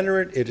one can enter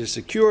it, it is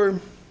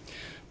secure.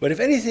 But if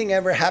anything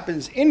ever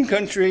happens in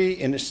country,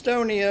 in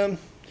Estonia,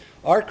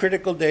 our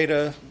critical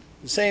data,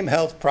 the same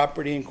health,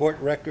 property, and court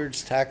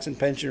records, tax and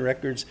pension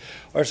records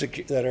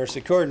that are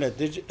secured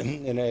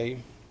in a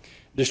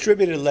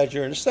distributed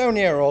ledger in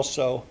Estonia are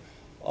also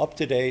up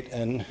to date,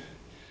 and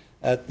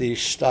at the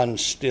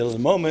standstill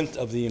moment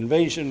of the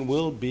invasion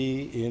will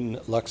be in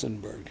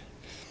Luxembourg.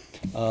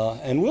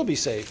 And will be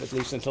safe, at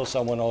least until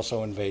someone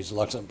also invades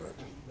Luxembourg.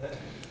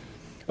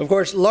 Of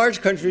course,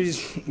 large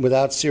countries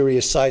without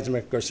serious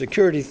seismic or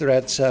security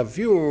threats have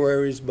fewer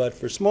worries, but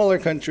for smaller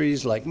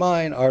countries like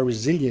mine, our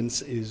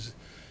resilience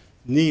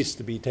needs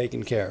to be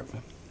taken care of.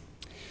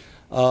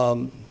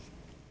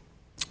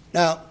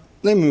 Now,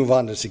 let me move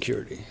on to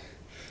security.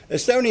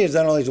 Estonia has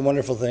done all these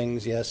wonderful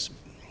things, yes.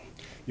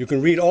 You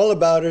can read all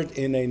about it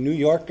in a New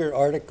Yorker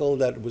article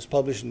that was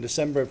published in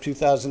December of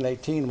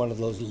 2018, one of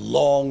those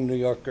long New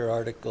Yorker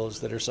articles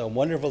that are so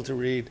wonderful to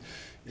read.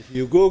 If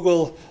you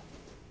Google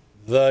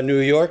The New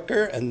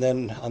Yorker, and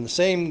then on the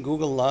same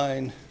Google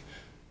line,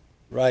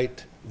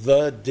 write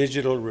The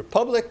Digital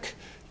Republic,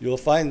 you'll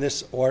find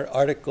this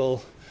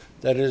article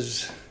that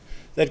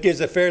gives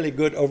a fairly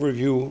good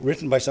overview,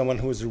 written by someone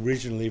who was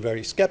originally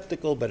very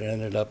skeptical, but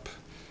ended up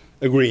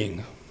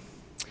agreeing.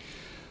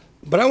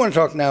 But I want to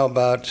talk now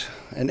about,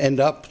 and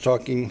end up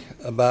talking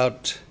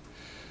about,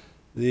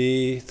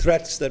 the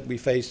threats that we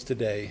face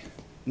today,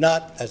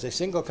 not as a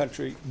single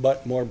country,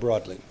 but more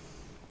broadly.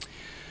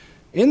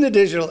 In the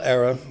digital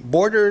era,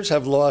 borders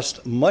have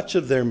lost much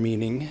of their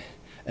meaning,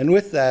 and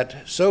with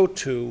that, so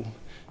too,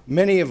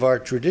 many of our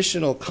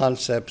traditional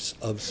concepts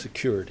of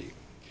security.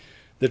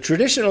 The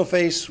traditional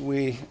threats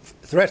we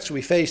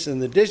face in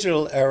the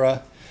digital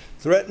era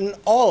threaten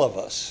all of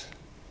us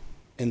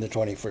in the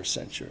 21st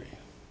century.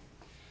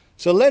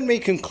 So let me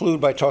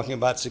conclude by talking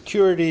about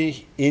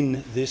security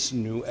in this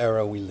new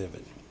era we live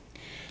in.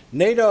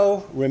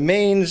 NATO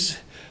remains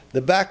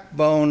the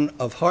backbone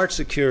of hard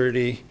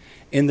security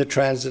in the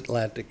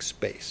transatlantic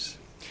space.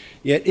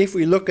 Yet if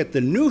we look at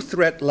the new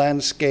threat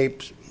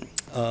landscapes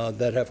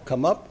that have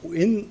come up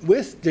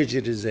with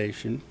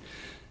digitization,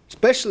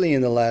 especially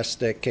in the last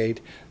decade,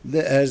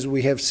 as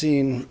we have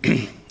seen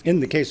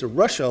in the case of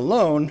Russia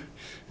alone,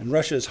 and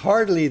Russia is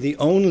hardly the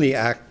only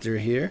actor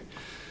here,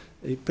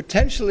 the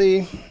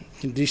potentially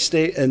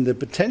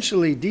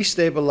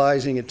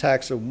destabilizing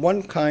attacks of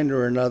one kind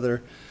or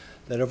another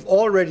that have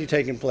already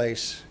taken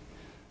place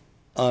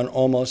on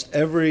almost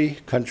every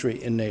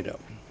country in NATO.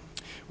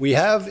 We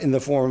have, in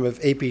the form of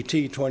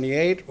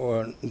APT-28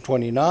 or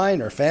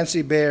 29 or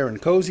Fancy Bear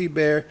and Cozy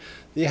Bear,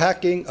 the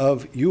hacking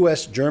of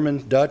US,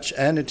 German, Dutch,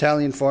 and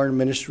Italian foreign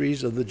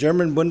ministries, of the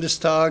German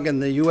Bundestag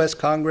and the US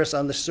Congress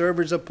on the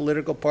servers of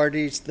political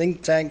parties,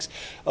 think tanks,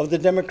 of the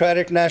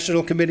Democratic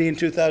National Committee in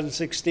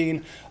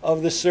 2016,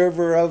 of the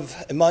server of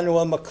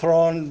Emmanuel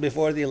Macron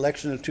before the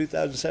election of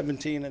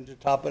 2017, and to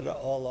top it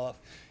all off,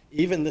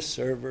 even the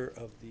server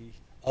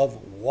of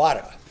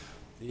WADA,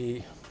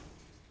 the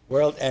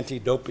World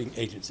Anti-Doping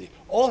Agency,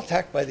 all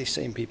attacked by these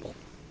same people.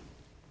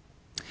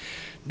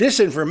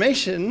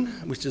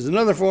 Disinformation, which is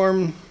another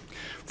form,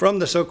 from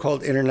the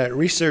so-called Internet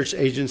Research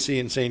Agency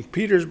in St.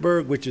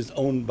 Petersburg, which is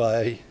owned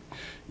by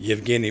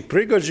Yevgeny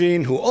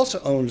Prigozhin, who also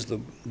owns the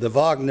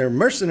Wagner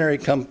mercenary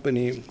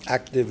company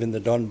active in the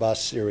Donbass,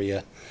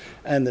 Syria,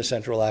 and the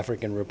Central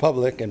African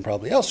Republic, and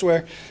probably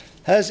elsewhere,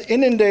 has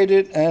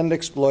inundated and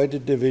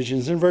exploited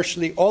divisions in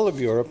virtually all of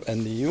Europe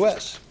and the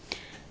US.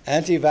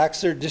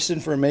 Anti-vaxxer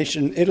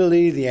disinformation in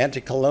Italy, the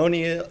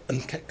anti-Catalonia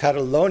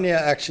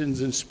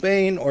actions in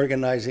Spain,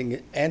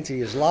 organizing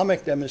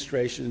anti-Islamic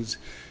demonstrations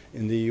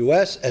in the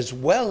US, as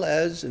well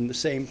as, in the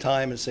same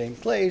time and same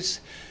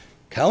place,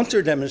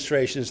 counter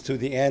demonstrations to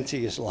the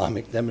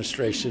anti-Islamic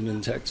demonstration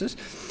in Texas.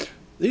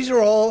 These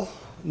are all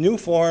new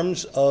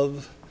forms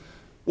of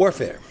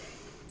warfare.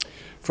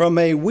 From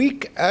a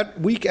weak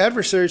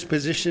adversary's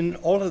position,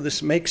 all of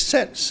this makes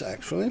sense,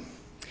 actually.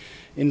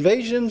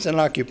 Invasions and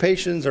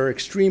occupations are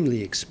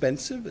extremely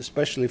expensive,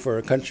 especially for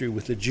a country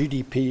with the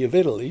GDP of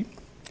Italy.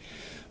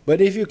 But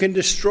if you can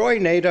destroy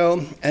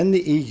NATO and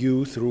the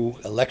EU through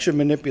election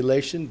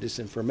manipulation,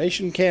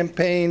 disinformation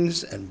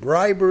campaigns, and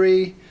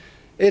bribery,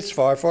 it's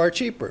far, far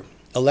cheaper.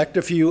 Elect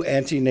a few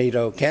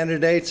anti-NATO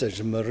candidates, such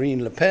as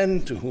Marine Le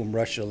Pen, to whom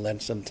Russia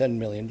lent some $10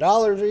 million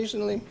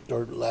recently,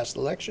 or last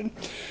election.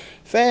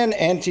 Fan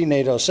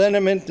anti-NATO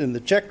sentiment in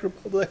the Czech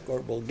Republic or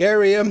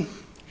Bulgaria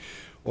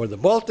or the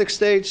Baltic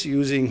states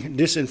using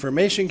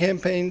disinformation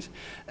campaigns,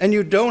 and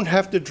you don't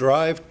have to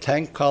drive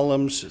tank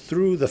columns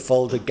through the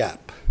Fulda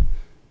Gap.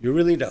 You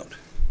really don't.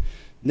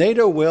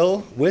 NATO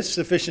will, with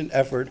sufficient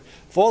effort,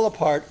 fall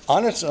apart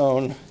on its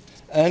own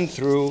and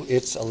through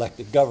its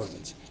elected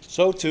governments.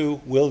 So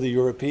too will the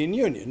European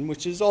Union,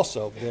 which has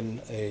also been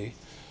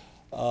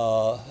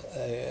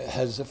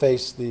has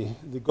faced the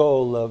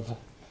goal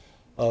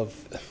of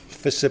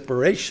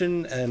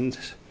vociferation and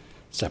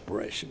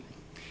separation.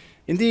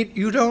 Indeed,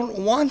 you don't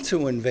want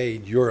to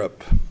invade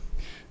Europe,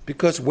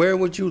 because where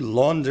would you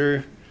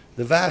launder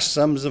the vast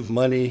sums of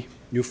money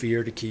you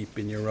fear to keep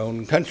in your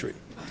own country?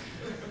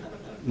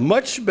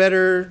 Much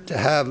better to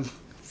have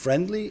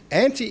friendly,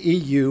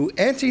 anti-EU,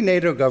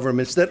 anti-NATO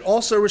governments that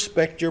also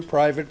respect your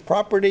private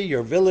property,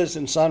 your villas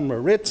in San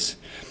Moritz,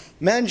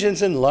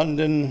 mansions in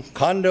London,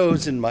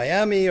 condos in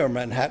Miami or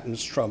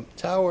Manhattan's Trump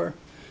Tower.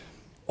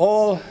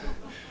 All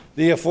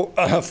the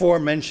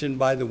aforementioned,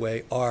 by the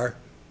way, are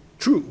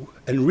true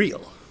and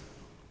real.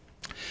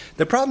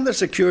 The problem that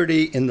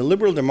security in the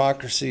liberal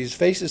democracies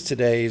faces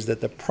today is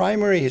that the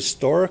primary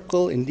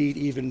historical, indeed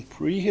even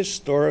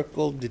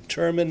prehistorical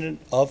determinant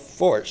of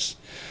force,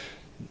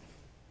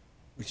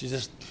 which is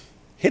just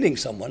hitting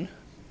someone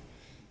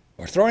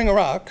or throwing a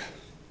rock,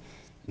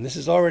 and this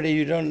is already,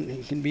 you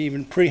can be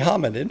even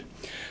pre-hominid,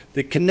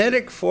 the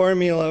kinetic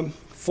formula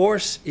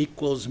force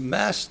equals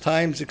mass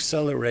times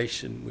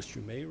acceleration, which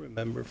you may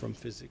remember from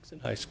physics in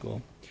high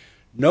school,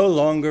 no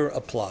longer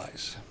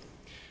applies,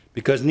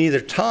 because neither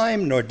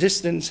time nor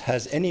distance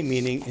has any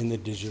meaning in the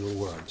digital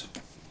world.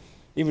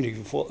 Even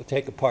if you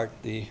take apart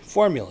the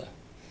formula.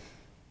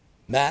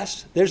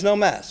 Mass, there's no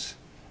mass.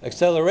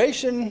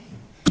 Acceleration,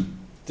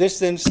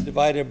 distance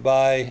divided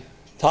by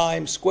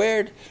time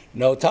squared,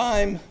 no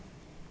time.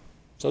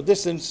 So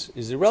distance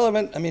is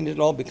irrelevant. I mean, it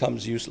all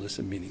becomes useless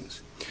and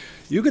meaningless.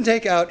 You can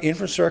take out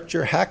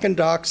infrastructure, hack and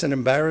dox, and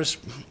embarrass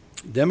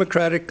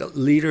democratic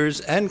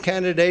leaders and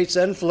candidates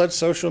and flood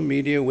social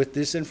media with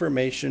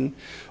disinformation,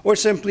 or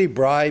simply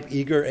bribe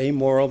eager,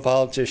 amoral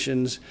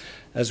politicians,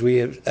 as we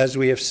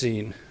have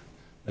seen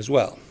as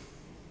well,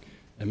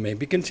 and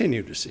maybe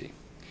continue to see.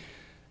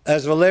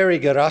 As Valery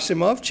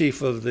Gerasimov,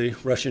 chief of the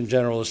Russian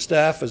General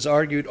Staff, has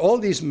argued, all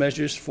these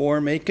measures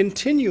form a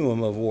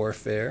continuum of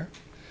warfare,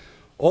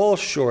 all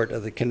short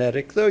of the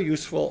kinetic, though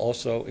useful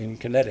also in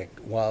kinetic,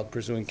 while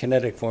pursuing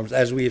kinetic forms,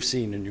 as we have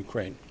seen in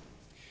Ukraine.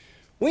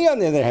 We, on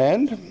the other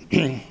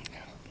hand,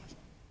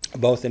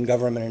 both in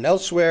government and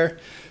elsewhere,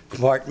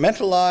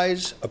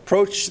 compartmentalize,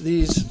 approach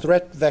these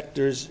threat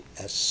vectors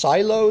as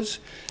silos,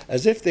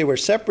 as if they were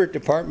separate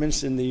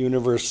departments in the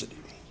university,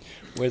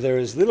 where there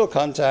is little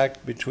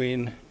contact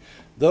between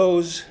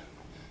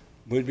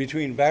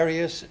between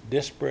various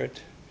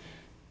disparate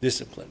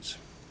disciplines.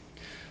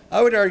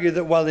 I would argue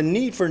that while the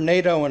need for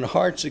NATO and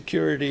hard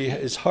security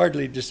has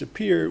hardly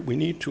disappeared, we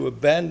need to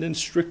abandon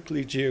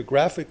strictly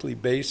geographically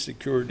based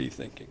security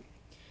thinking.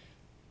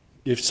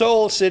 If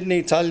Seoul,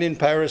 Sydney, Tallinn,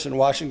 Paris, and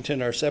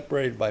Washington are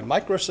separated by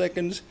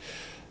microseconds,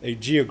 a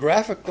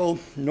geographical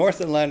North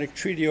Atlantic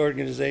Treaty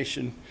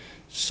Organization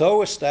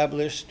so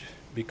established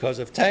because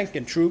of tank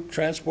and troop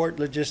transport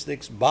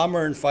logistics,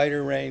 bomber and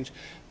fighter range,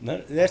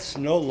 that's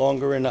no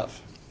longer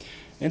enough.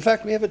 In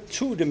fact, we have a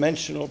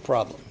two-dimensional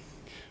problem.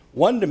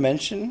 One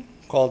dimension,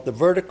 called the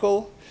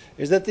vertical,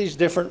 is that these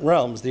different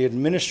realms, the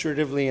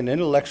administratively and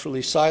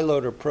intellectually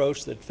siloed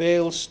approach that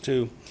fails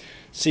to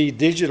see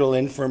digital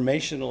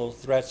informational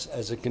threats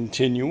as a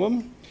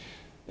continuum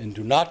and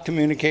do not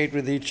communicate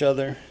with each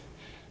other.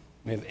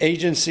 We have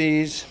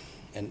agencies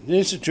and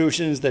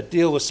institutions that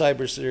deal with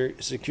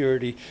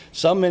cybersecurity.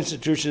 Some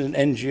institutions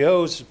and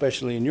NGOs,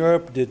 especially in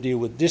Europe, that deal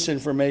with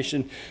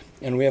disinformation.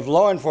 And we have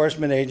law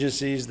enforcement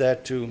agencies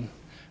that, to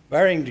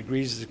varying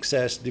degrees of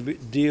success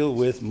deal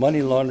with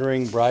money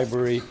laundering,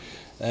 bribery,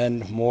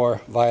 and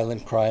more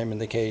violent crime in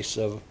the case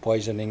of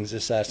poisonings,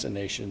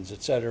 assassinations,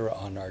 etc.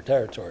 on our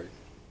territory.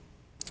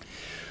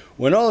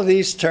 When all of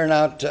these turn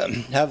out to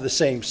have the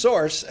same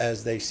source,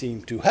 as they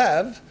seem to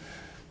have,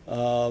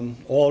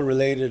 all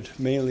related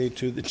mainly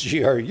to the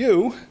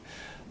GRU,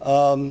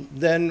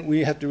 then we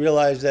have to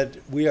realize that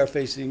we are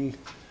facing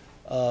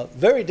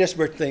very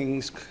disparate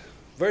things,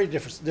 very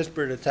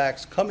disparate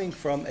attacks coming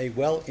from a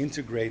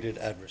well-integrated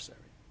adversary.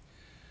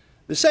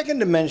 The second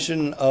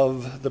dimension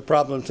of the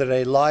problem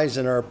today lies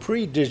in our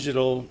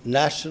pre-digital,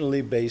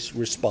 nationally based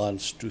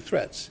response to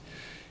threats.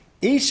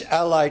 Each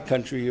allied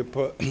country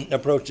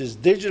approaches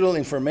digital,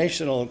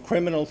 informational, and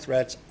criminal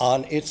threats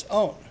on its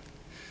own.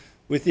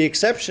 With the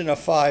exception of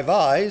Five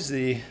Eyes,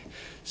 the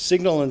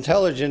signal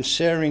intelligence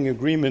sharing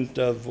agreement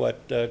of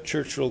what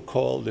Churchill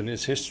called in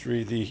his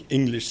history the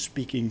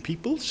English-speaking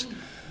peoples,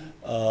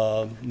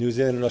 New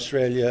Zealand,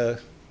 Australia,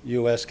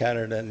 US,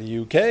 Canada, and the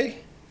UK,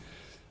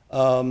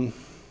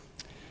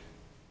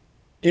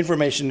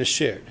 information is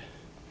shared.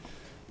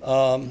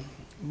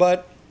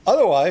 But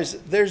otherwise,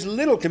 there's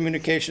little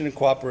communication and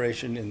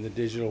cooperation in the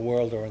digital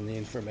world or in the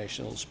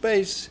informational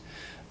space.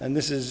 And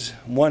this is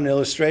one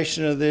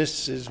illustration of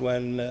this, is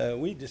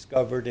when we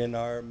discovered in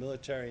our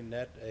military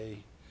net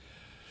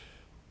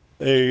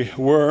a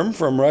worm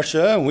from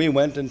Russia. We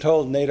went and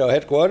told NATO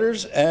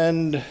headquarters,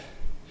 and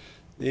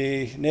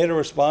the NATO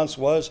response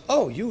was,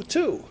 oh, you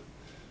too.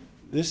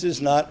 This is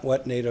not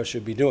what NATO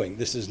should be doing.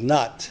 This is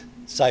not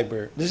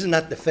cyber, this is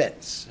not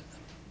defense.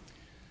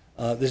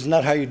 This is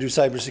not how you do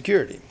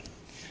cybersecurity.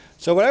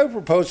 So what I would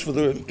propose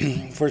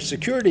for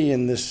security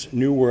in this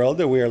new world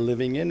that we are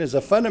living in is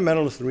a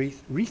fundamental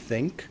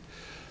rethink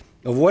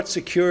of what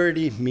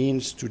security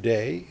means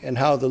today and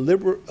how the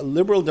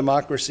liberal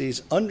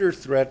democracies under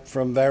threat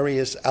from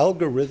various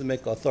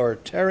algorithmic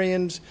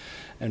authoritarians,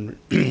 and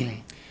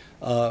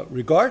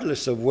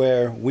regardless of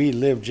where we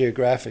live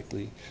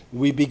geographically,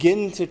 we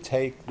begin to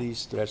take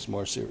these threats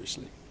more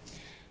seriously.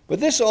 But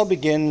this all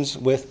begins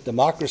with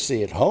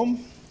democracy at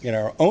home, in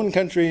our own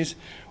countries,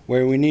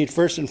 where we need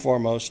first and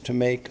foremost to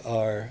make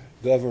our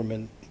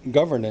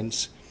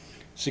governance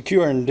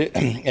secure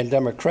and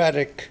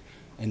democratic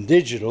and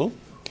digital,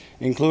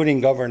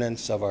 including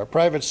governance of our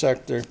private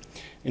sector,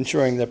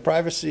 ensuring that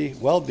privacy,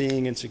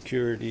 well-being, and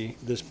security,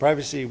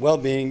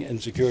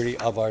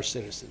 of our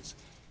citizens.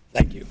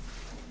 Thank you.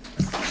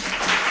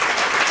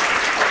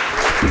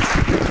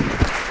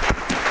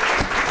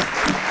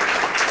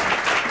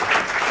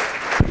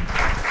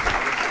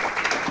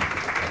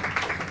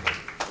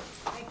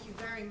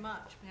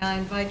 I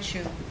invite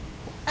you.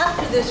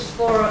 After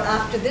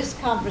this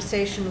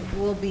conversation,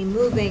 we'll be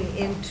moving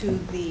into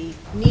the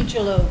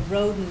Niejelow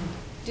Rodin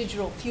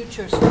Digital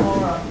Futures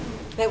Forum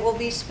that will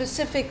be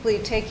specifically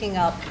taking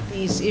up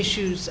these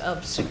issues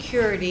of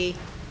security,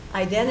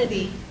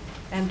 identity,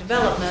 and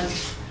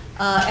development,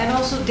 and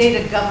also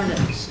data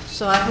governance.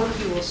 So I hope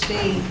you will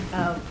stay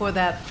for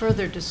that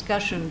further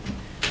discussion.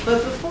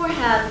 But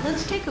beforehand,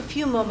 let's take a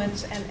few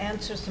moments and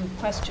answer some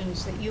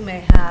questions that you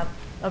may have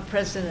of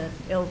President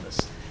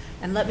Ilves.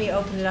 And let me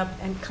open it up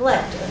and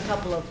collect a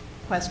couple of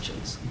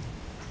questions.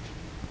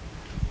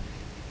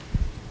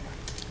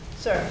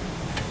 Sir.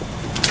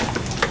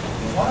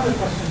 One of the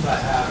questions I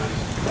have is,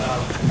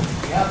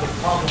 we have the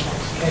problem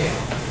of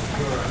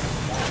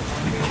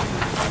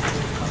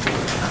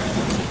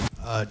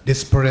scale.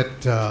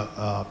 Disparate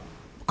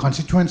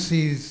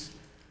constituencies.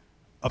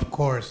 Of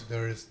course,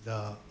 there is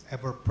the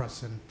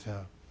ever-present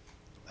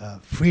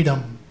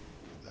freedom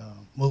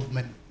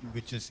movement,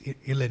 which is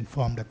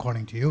ill-informed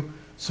according to you.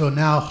 So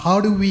now,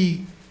 how do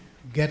we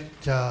get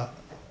the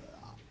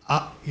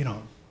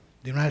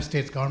United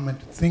States government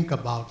to think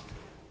about,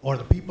 or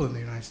the people in the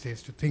United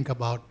States to think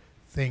about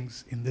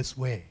things in this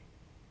way?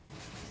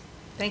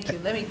 Thank you.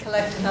 Let me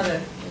collect another,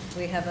 if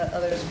we have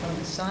others from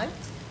this side.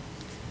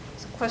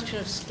 It's a question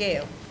of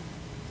scale.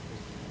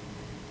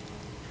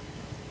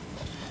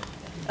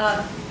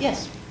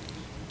 Yes,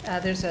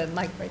 there's a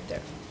mic right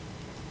there.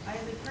 I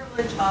had the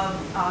privilege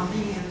of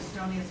being in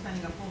Estonia,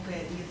 spending a full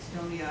day at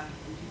Estonia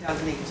in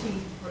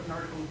 2018, wrote an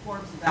article in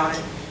Forbes about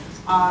it.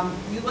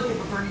 You look at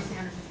what Bernie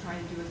Sanders is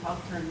trying to do with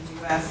healthcare in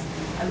the U.S.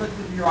 I look at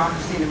the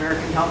bureaucracy in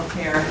American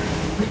healthcare.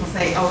 People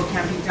say, oh, it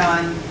can't be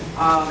done,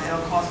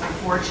 it'll cost a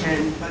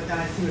fortune, but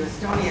then I see what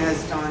Estonia has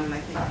done, and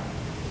I think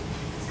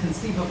it's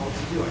conceivable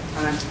to do it.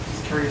 And I'm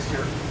just curious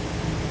your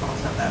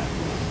thoughts about that.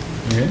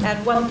 Yeah.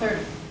 And one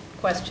third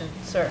question,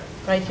 sir,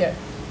 right here.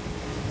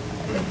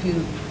 If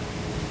you...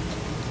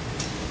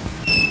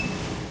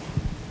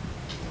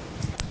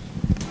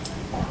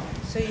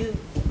 So you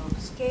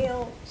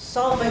scale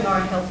solving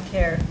our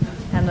healthcare,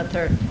 and the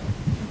third.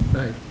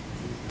 Right.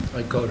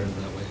 I coded it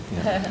that way.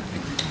 Yeah.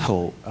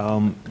 Cool.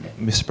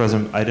 Mr.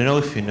 President, I don't know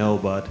if you know,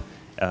 but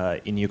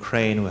in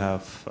Ukraine we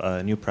have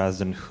a new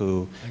president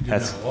who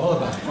has all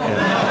about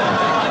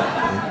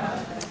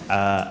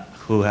it.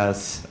 Who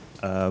has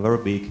a very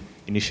big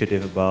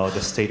initiative about the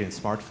state in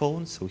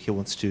smartphones. So he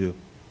wants to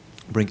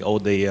bring all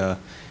the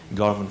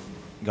government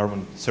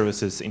government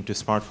services into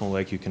smartphone,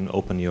 like you can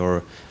open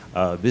your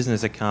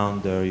business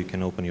account there, you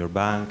can open your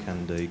bank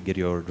and get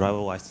your driver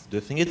license. Do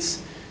you think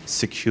it's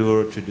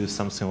secure to do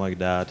something like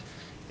that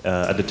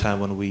at the time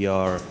when we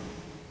are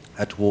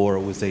at war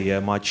with a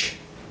much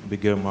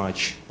bigger,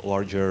 much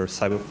larger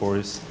cyber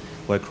force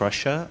like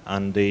Russia?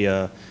 And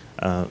the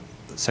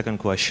second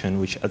question,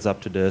 which adds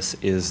up to this,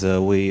 is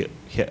we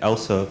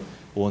also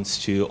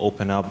wants to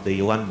open up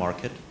the land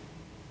market,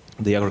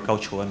 the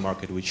agricultural land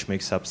market, which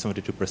makes up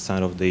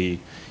 72% of the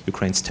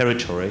Ukraine's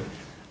territory,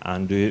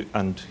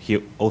 and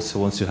he also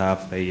wants to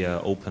have a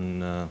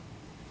open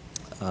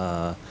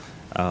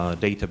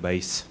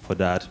database for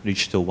that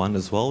digital one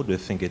as well. Do you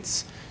think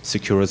it's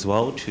secure as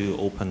well to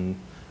open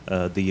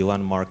the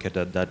land market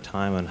at that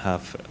time and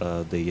have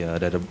the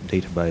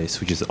database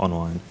which is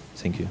online?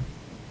 Thank you.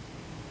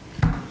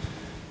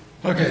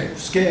 Okay,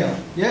 scale.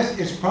 Yes,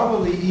 it's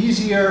probably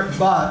easier,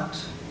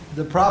 but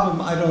the problem,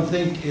 I don't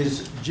think,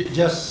 is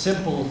just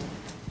simple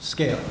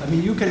scale. I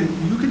mean, you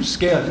can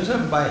scale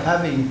just by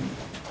having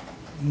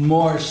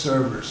more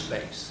server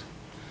space.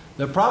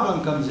 The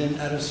problem comes in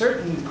at a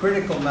certain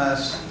critical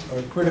mass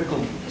or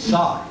critical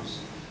size.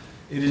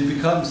 It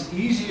becomes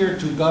easier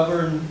to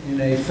govern in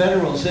a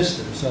federal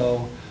system.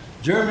 So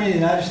Germany, the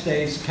United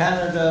States,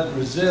 Canada,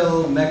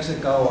 Brazil,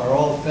 Mexico are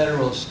all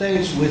federal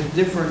states with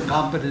different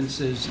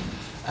competences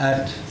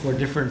for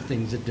different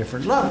things at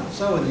different levels.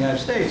 So in the United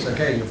States,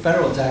 okay, your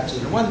federal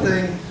taxes are one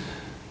thing,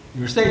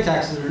 your state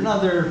taxes are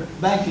another,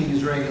 banking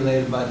is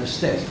regulated by the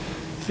states.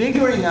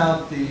 Figuring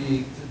out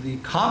the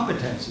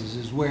competences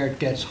is where it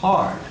gets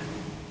hard.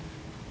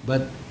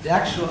 But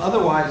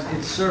otherwise,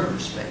 it's server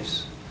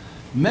space.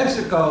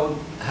 Mexico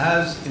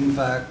has, in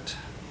fact,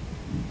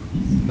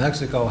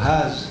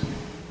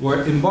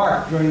 were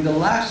embarked during the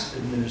last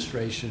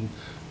administration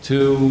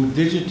to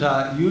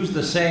use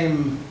the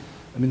same,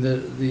 I mean,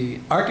 the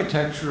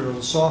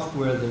architectural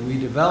software that we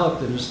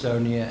developed in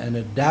Estonia and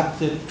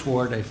adapt it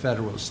toward a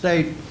federal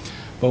state.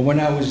 But when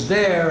I was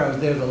there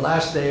the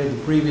last day of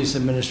the previous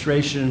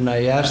administration, and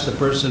I asked the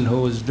person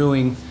who was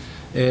doing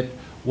it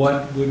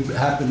what would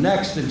happen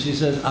next, and she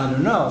says, I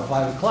don't know,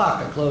 5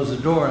 o'clock, I close the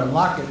door,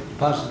 unlock it,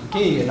 deposit the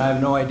key, and I have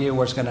no idea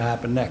what's going to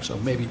happen next. So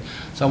maybe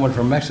someone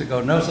from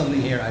Mexico knows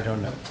something here, I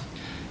don't know.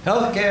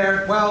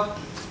 Healthcare, well,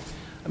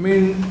 I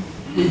mean,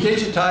 we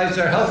digitized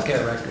our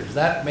healthcare records.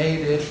 That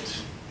made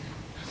it,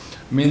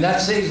 I mean, that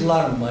saves a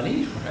lot of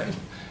money, right?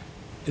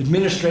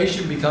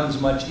 Administration becomes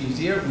much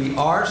easier. We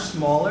are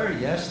smaller,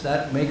 yes,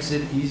 that makes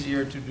it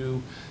easier to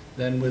do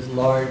than with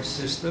large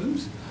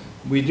systems.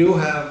 We do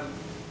have,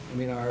 I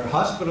mean, our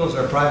hospitals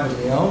are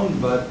privately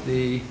owned, but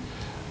I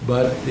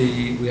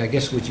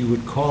guess what you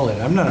would call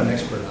it, I'm not an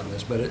expert on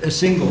this, but a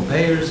single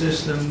payer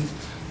system.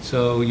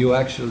 So you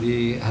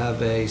actually have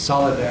a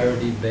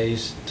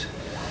solidarity-based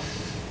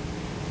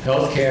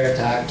healthcare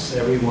tax.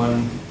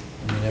 Everyone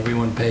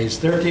pays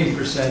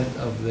 13%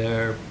 of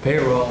their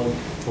payroll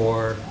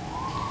for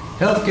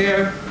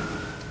healthcare,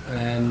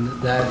 and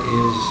that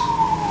is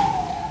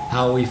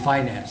how we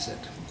finance it.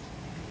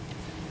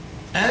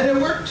 And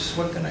it works,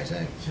 what can I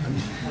say?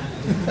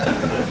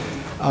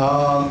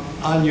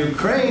 On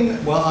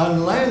Ukraine, well,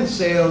 on land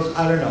sales,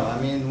 I don't know. I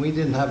mean, we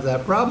didn't have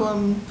that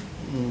problem.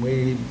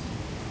 We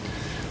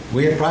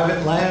had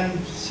private land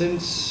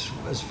since,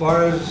 as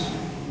far as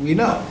we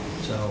know.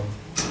 So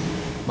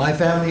my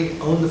family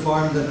owned the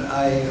farm that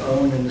I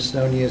own in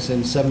Estonia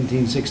since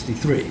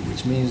 1763,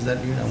 which means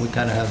that, you know, we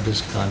kind of have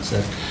this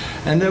concept.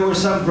 And there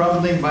was some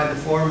grumbling by the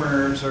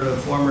former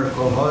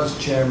kolkhoz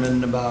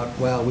chairman about,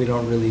 well, we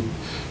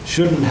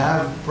shouldn't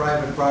have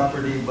private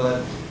property,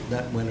 but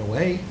that went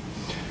away.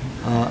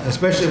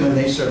 Especially when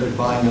they started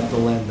buying up the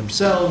land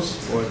themselves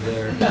for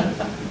their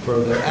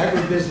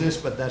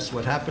agribusiness, but that's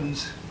what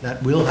happens.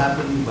 That will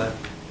happen, but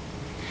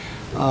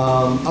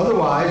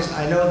otherwise,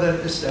 I know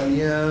that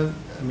Estonia,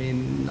 I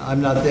mean,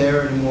 I'm not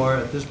there anymore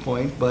at this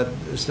point, but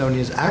Estonia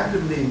is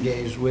actively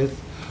engaged with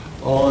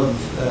all of,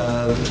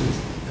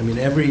 I mean,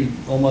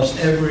 almost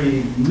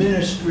every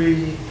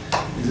ministry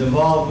is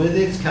involved with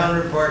its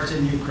counterparts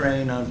in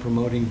Ukraine on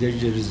promoting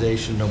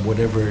digitization of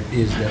whatever it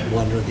is that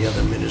one or the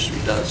other ministry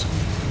does.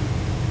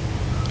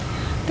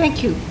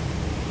 Thank you.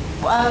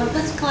 I'm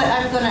going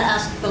to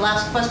ask the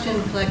last question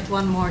and collect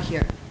one more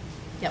here.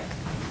 Yep.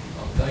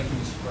 Thank you,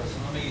 Mr.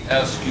 President. Let me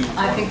ask you.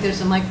 I think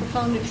there's a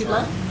microphone if you'd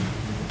like.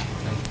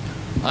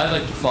 I'd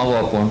like to follow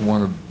up on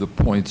one of the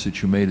points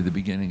that you made at the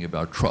beginning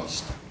about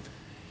trust.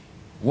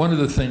 One of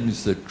the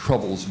things that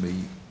troubles me,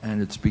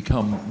 and it's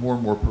become more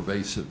and more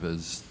pervasive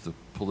as the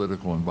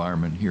political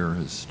environment here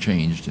has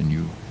changed, and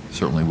you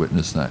certainly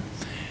witnessed that,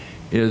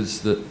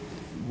 is that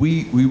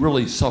we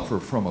really suffer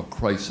from a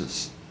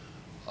crisis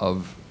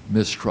of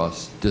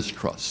mistrust,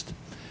 distrust.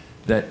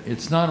 That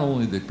it's not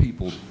only that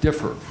people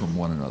differ from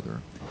one another,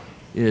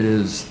 it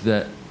is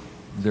that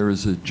there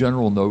is a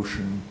general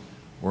notion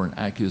or an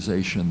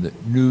accusation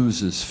that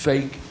news is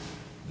fake,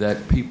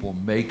 that people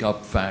make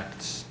up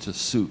facts to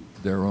suit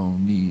their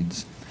own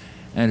needs.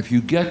 And if you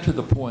get to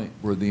the point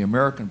where the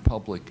American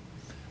public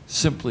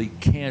simply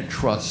can't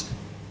trust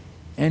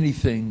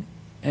anything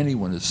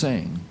anyone is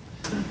saying,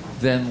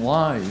 then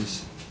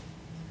lies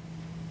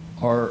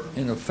are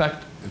in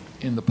effect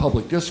in the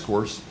public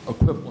discourse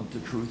equivalent to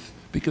truth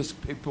because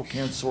people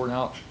can't sort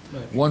out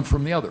one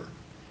from the other.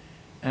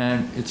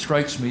 And it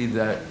strikes me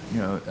that,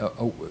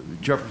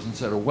 Jefferson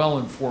said a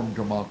well-informed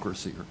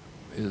democracy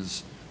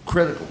is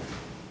critical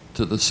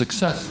to the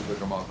success of a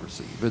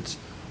democracy. If it's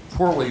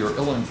poorly or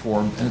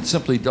ill-informed and it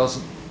simply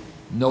doesn't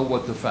know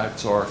what the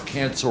facts are,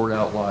 can't sort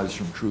out lies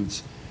from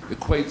truths,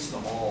 equates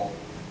them all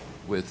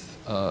with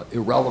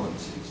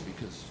irrelevancies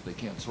because they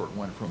can't sort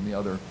one from the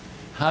other.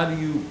 How do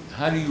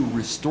you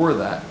restore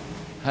that?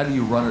 How do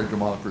you run a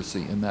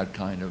democracy in that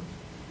kind of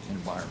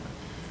environment?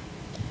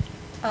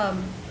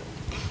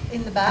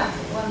 In the back,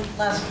 one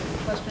last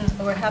question.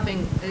 We're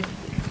having,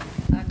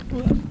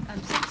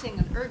 I'm sensing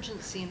an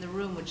urgency in the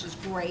room, which is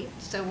great.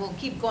 So we'll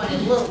keep going a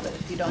little bit,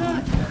 if you don't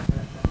mind.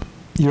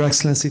 Your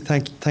Excellency,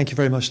 thank you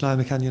very much, Niall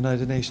McCann,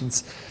 United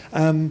Nations.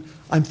 I'm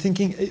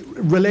thinking,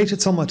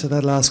 related somewhat to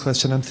that last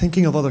question, I'm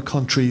thinking of other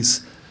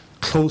countries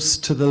close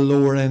to the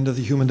lower end of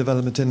the Human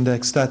Development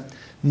Index that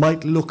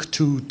might look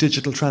to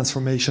digital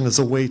transformation as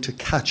a way to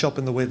catch up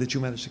in the way that you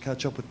managed to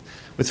catch up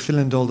with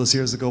Finland all those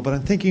years ago. But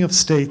I'm thinking of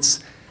states,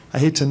 I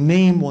hate to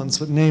name ones,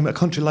 but name a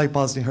country like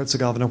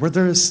Bosnia-Herzegovina, where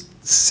there is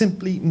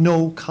simply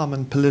no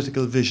common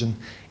political vision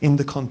in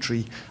the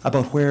country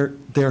about where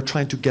they're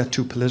trying to get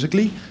to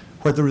politically,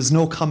 where there is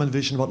no common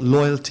vision about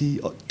loyalty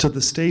to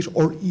the state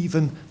or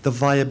even the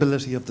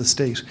viability of the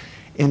state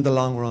in the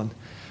long run.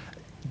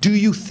 Do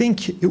you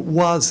think it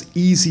was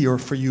easier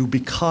for you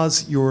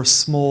because you're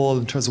small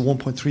in terms of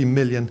 1.3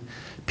 million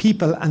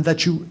people and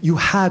that you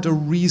had a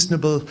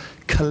reasonable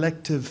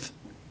collective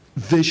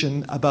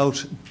vision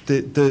about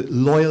the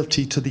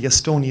loyalty to the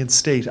Estonian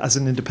state as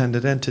an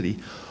independent entity?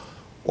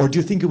 Or do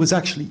you think it was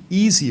actually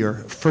easier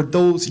for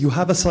those, you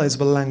have a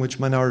sizable language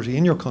minority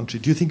in your country,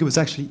 do you think it was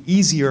actually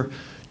easier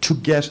to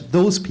get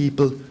those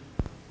people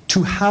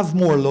to have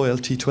more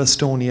loyalty to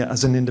Estonia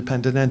as an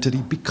independent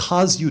entity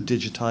because you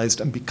digitized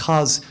and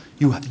because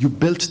you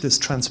built this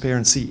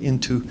transparency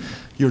into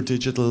your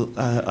digital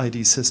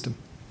ID system?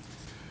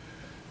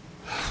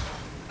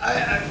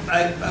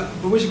 I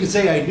wish I could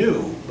say I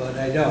do, but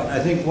I don't. I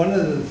think one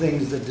of the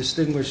things that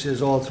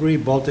distinguishes all three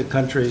Baltic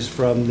countries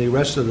from the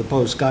rest of the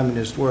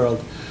post-communist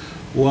world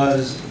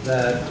was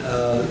that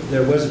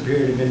there was a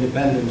period of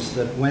independence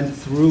that went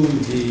through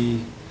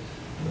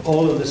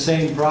all of the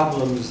same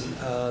problems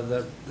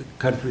that the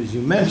countries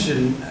you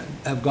mentioned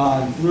have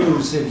gone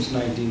through since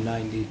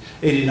 1990,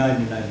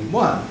 89 to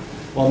 91.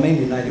 Well,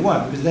 mainly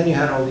 91, because then you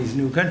had all these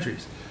new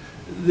countries.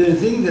 The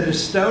thing that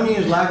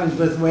Estonians, Latvians,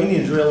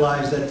 Lithuanians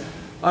realized that,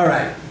 all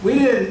right, we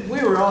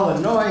were all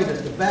annoyed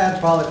at the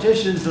bad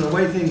politicians and the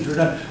way things were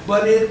done,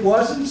 but it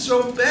wasn't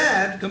so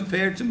bad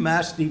compared to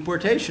mass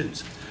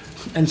deportations.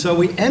 And so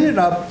we ended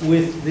up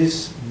with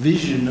this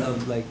vision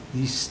of like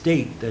the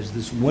state as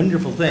this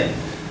wonderful thing.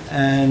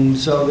 And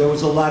so there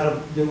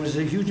was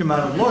a huge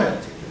amount of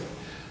loyalty to it.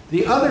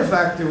 The other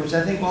factor, which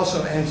I think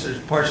also answers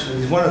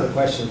partially one of the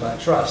questions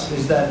about trust,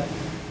 is that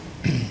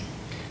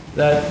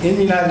that in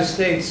the United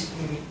States,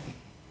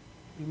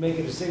 you make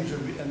a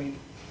distinction, I mean,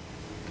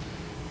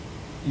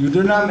 you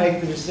do not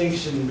make the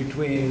distinction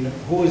between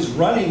who is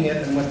running it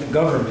and what the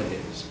government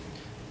is.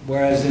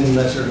 Whereas in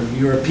the sort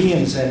of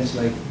European sense,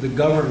 like the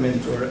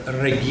government, or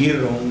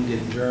Regierung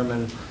in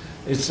German,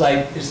 it's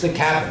the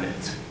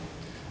cabinet.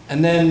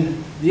 And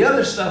then the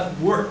other stuff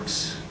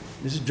works.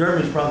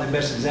 German is probably the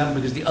best example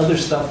because the other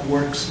stuff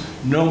works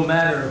no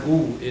matter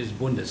who is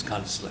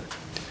Bundeskanzler.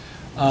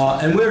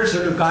 And we're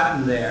sort of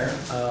gotten there.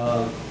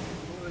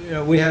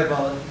 We have,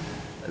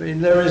 I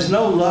mean, there is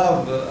no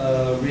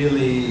love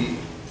really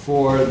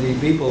for the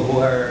people who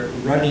are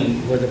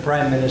running, who are the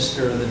prime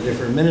minister or the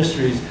different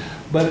ministries,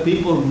 but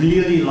people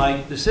really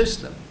like the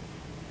system.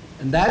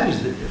 And that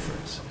is the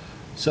difference.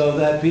 So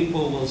that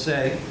people will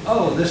say,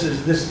 oh, this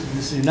is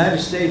the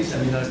United States.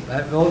 I mean, I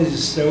have all these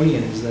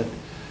Estonians that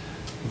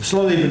have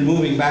slowly been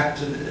moving back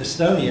to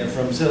Estonia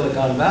from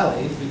Silicon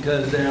Valley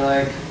because they're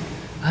like,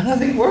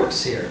 nothing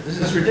works here. This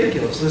is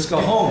ridiculous. Let's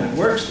go home. It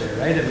works there,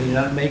 right? I mean, you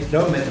don't make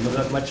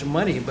them much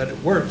money, but it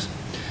works.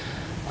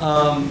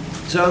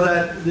 So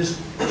that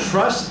this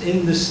trust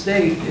in the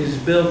state is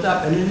built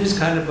up, and it is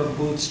kind of a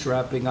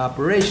bootstrapping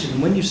operation.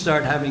 When you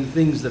start having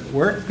things that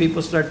work,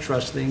 people start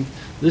trusting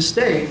the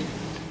state.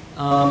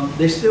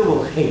 They still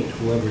will hate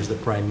whoever's the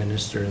prime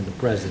minister and the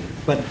president,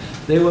 but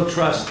they will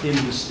trust in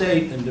the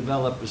state and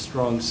develop a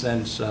strong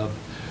sense of,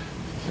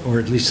 or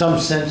at least some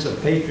sense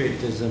of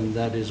patriotism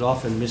that is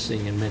often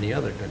missing in many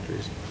other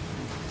countries.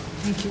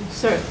 Thank you.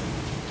 Sir.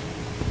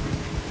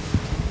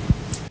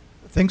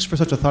 Thanks for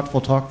such a thoughtful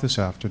talk this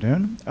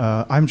afternoon.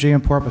 I'm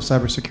J.M. Porp, a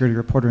cybersecurity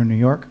reporter in New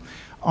York.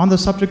 On the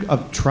subject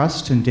of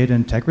trust and data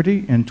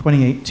integrity, in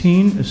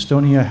 2018,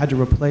 Estonia had to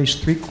replace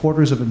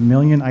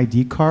 750,000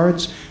 ID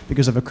cards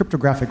because of a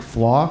cryptographic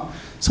flaw.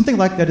 Something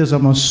like that is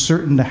almost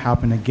certain to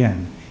happen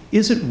again.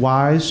 Is it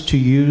wise to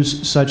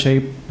use such a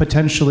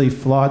potentially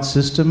flawed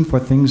system for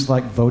things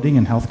like voting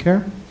and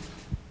healthcare?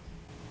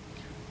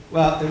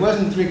 Well, it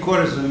wasn't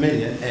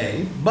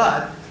 750,000,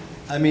 but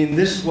I mean,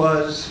 this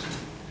was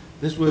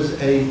This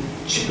was a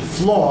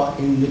flaw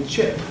in the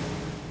chip.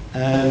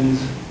 And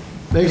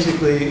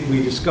basically,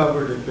 we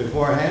discovered it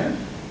beforehand,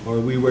 or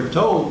we were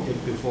told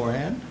it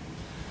beforehand.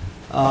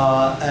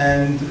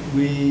 And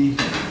we,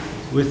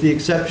 with the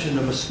exception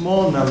of a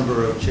small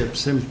number of chips,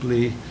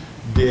 simply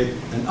did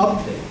an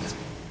update.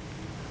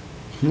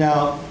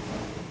 Now,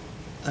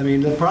 I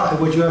mean,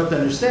 what you have to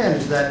understand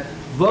is that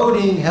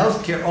voting,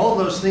 healthcare, all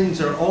those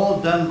things are all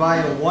done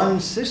via one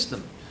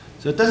system.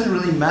 So it doesn't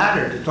really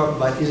matter to talk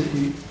about,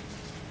 either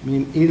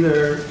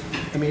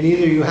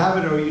you have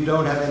it or you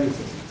don't have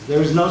anything.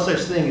 There is no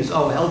such thing as,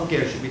 oh,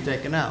 healthcare should be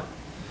taken out.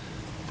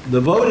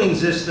 The voting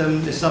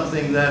system is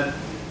something that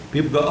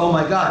people go, oh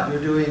my God,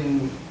 you're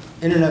doing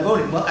internet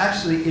voting. Well,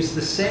 actually, it's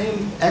the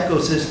same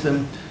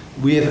ecosystem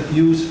we have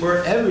used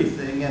for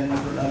everything, and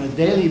on a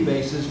daily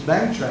basis,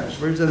 bank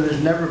transfers, and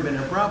there's never been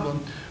a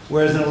problem.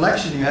 Whereas an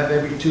election you have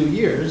every 2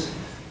 years,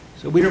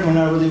 so we're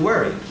not really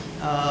worried.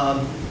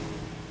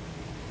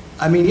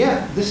 I mean,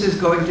 yeah, this is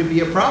going to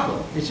be a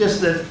problem. It's just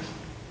that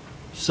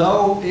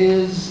so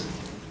is,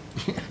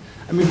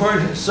 I mean,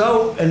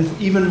 so, and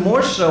even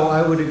more so,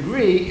 I would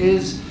agree,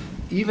 is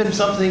even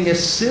something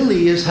as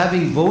silly as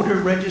having voter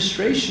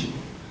registration,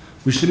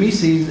 which to me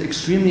seems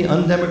extremely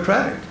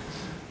undemocratic.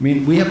 I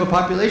mean, we have a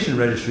population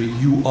registry.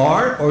 You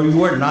are or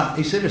you are not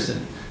a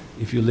citizen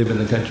if you live in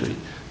the country.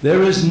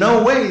 There is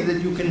no way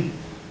that you can,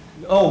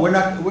 oh, we're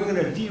going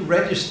to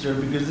deregister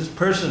because this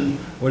person,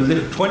 or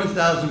the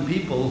 20,000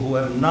 people who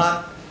have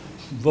not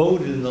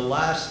voted in the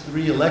last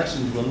 3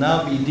 elections will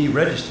now be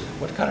deregistered.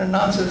 What kind of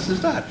nonsense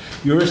is that?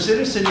 You're a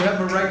citizen, you have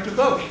a right to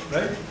vote,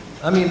 right?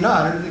 I mean, no,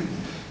 I don't think.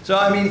 So,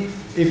 I mean,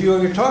 if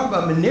you're talking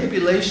about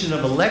manipulation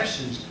of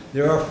elections,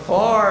 there are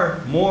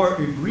far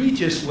more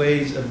egregious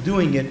ways of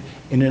doing it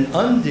in an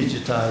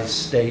undigitized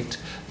state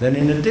than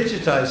in a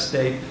digitized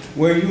state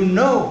where you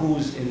know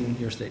who's in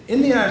your state.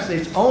 In the United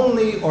States,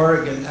 only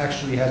Oregon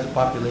actually has a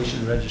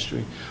population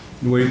registry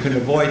where you can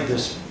avoid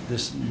this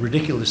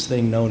ridiculous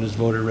thing known as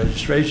voter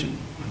registration.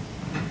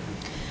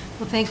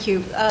 Well, thank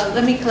you.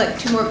 Let me collect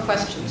 2 more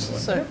questions.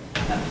 So,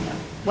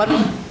 one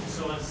more.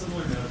 So on a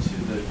similar note to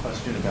the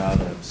question about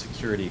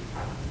security.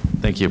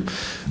 Thank you.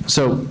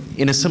 So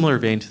in a similar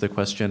vein to the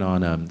question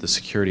on the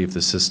security of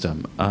the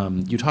system,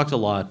 you talked a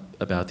lot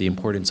about the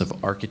importance of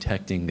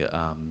architecting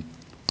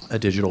a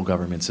digital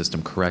government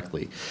system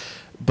correctly.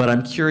 But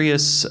I'm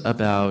curious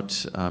about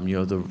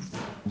the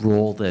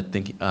role that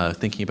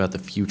thinking about the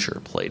future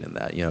played in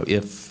that.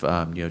 If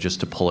just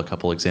to pull a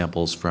couple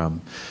examples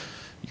from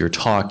your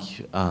talk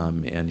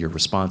and your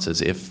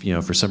responses, if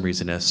for some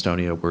reason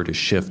Estonia were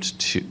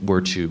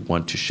to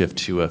want to shift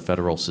to a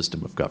federal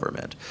system of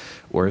government,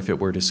 or if it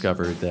were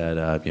discovered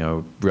that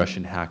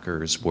Russian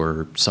hackers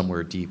were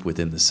somewhere deep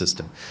within the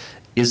system,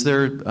 is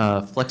there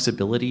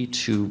flexibility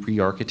to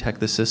re-architect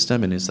the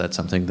system, and is that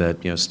something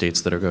that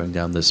states that are going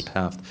down this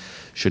path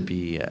should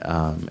be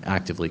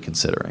actively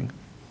considering?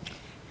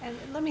 And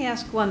let me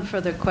ask one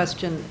further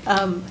question.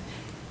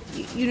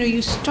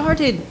 You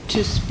started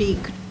to speak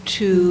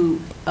to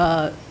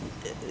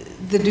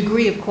the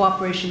degree of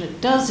cooperation that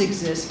does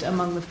exist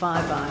among the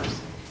Five Eyes.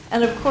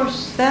 And of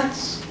course,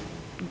 that's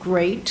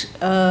great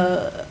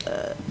to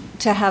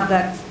have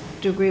that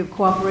degree of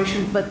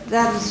cooperation, but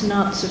that is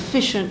not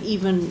sufficient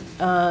even,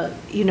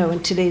 in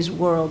today's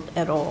world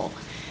at all.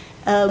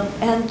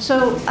 And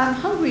so I'm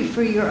hungry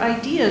for your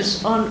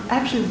ideas on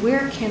actually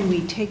where can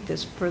we take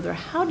this further?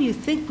 How do you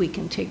think we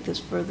can take this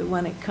further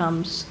when it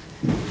comes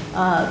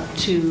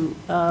to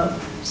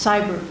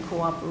cyber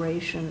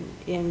cooperation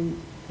in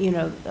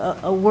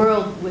a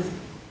world with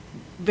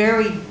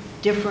very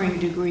differing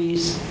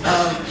degrees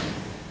of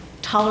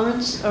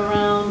tolerance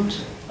around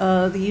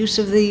the use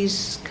of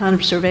these kind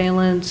of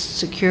surveillance,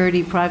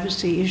 security,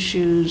 privacy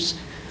issues,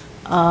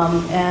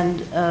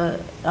 and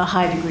a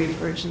high degree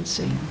of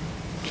urgency?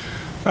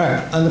 All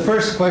right, on the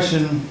first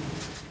question,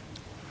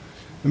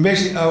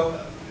 basically,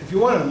 if you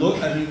want to look,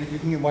 you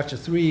can watch a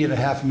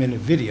 3.5-minute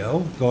video.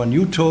 Go on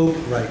YouTube,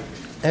 write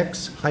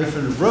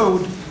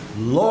X-Road,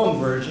 long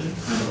version.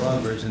 The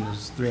long version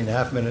is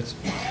 3.5 minutes.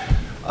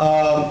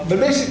 But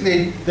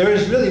basically, there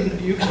is really,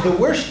 the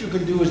worst you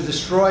can do is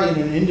destroy in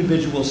an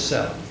individual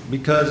cell,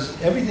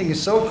 because everything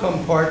is so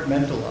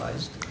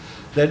compartmentalized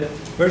that,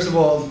 first of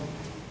all,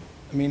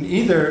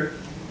 either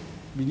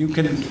you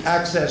can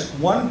access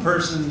one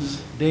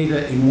person's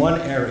data in one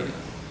area.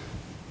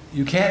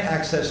 You can't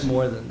access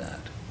more than that.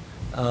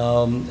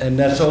 And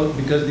that's all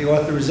because the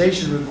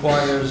authorization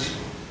requires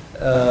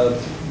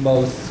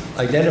both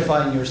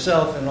identifying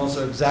yourself and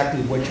also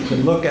exactly what you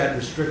can look at,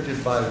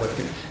 restricted by what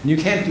can, and you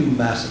can't do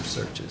massive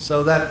searches.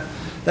 So that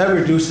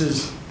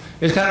reduces,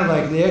 it's kind of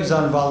like the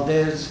Exxon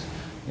Valdez,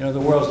 the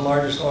world's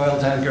largest oil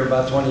tanker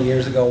about 20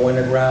 years ago went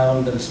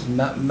aground, and it's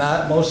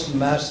most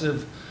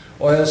massive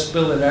oil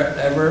spill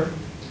ever.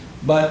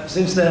 But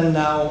since then,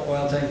 now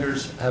oil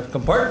tankers have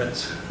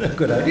compartments.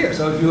 Good idea.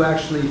 So if you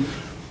actually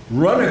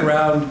run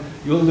aground,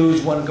 you'll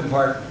lose one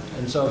compartment.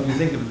 And so if you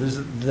think of this,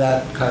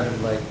 that kind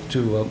of like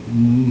to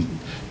an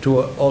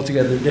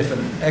altogether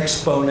different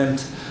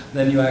exponent,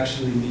 then you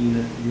actually mean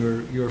that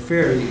you're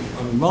fairly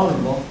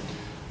invulnerable.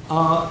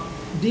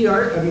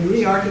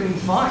 Re-archiving,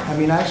 fine. I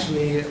mean,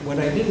 actually, what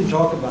I didn't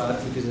talk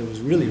about, because it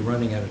was really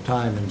running out of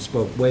time and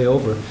spoke way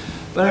over,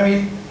 but I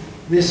mean,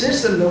 the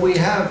system that we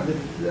have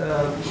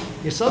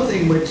is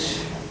something which,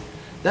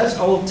 that's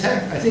old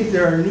tech. I think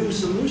there are new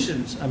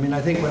solutions. I mean,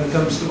 I think when it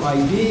comes to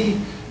ID,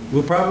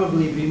 we'll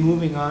probably be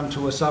moving on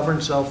to a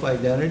sovereign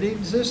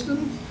self-identity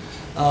system.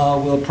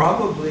 We'll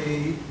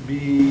probably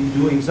be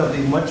doing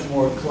something much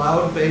more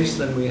cloud-based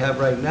than we have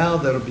right now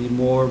that'll be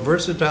more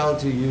versatile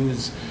to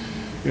use,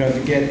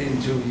 to get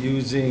into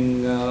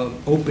using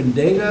open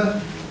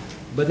data,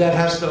 but that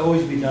has to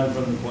always be done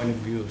from the point of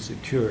view of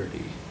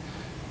security.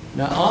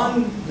 Now,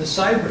 on the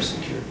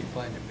cybersecurity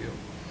point of view,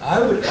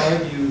 I would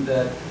argue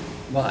that,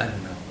 well, I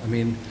don't know. I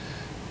mean,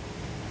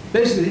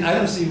 basically, I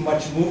don't see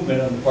much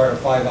movement on the part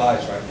of Five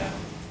Eyes right now.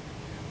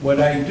 What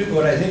I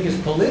think is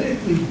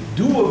politically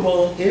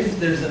doable, if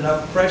there's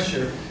enough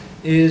pressure,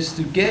 is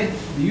to get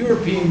the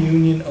European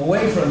Union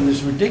away from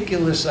this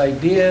ridiculous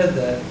idea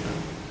that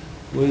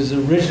was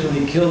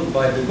originally killed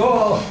by de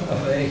Gaulle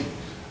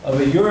of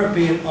a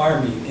European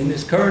army. In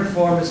this current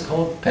form, it's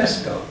called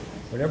PESCO.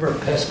 Whatever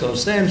PESCO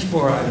stands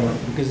for, I don't know,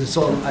 because it's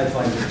all, I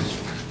find it.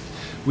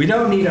 We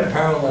don't need a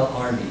parallel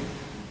army.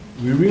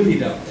 We really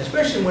don't.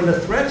 Especially when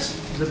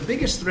the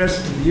biggest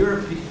threats to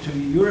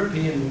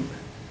European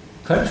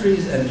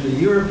countries and to the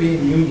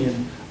European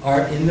Union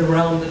are in the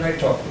realm that I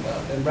talked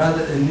about. And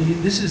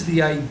this is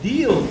the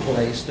ideal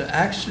place to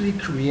actually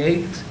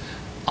create,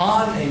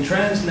 on a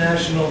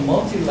transnational,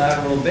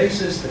 multilateral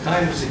basis, the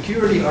kind of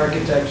security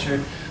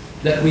architecture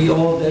that we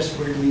all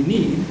desperately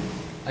need.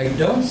 I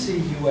don't see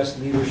U.S.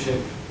 leadership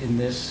in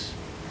this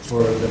at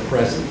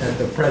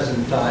the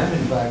present time.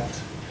 In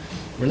fact,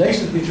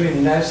 relations between the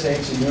United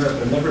States and Europe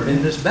have never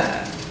been this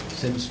bad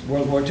since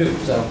World War II.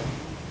 So,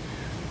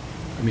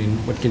 I mean,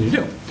 what can you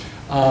do?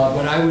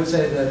 But I would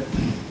say that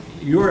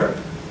Europe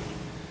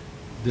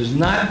does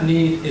not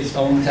need its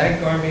own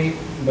tank army,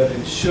 but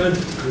it should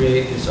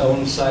create its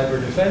own cyber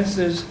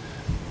defenses.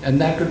 And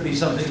that could be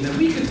something that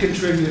we could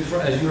contribute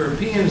as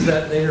Europeans,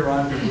 that later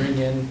on to bring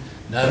in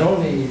not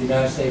only the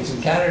United States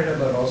and Canada,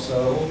 but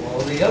also all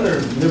the other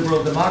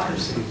liberal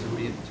democracies,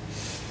 be it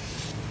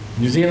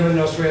New Zealand,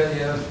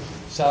 Australia,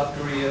 South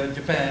Korea,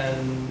 Japan,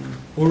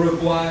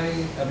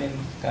 Uruguay. I mean,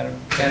 kind of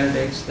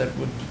candidates that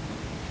would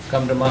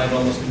come to mind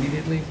almost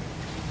immediately.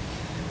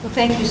 Well,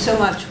 thank you so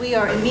much. We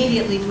are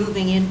immediately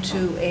moving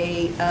into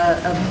a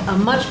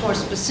much more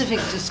specific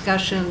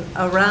discussion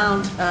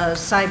around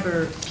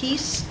cyber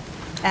peace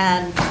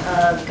and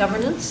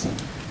governance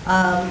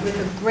with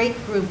a great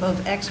group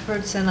of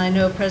experts, and I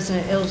know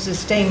President Ilves is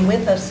staying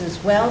with us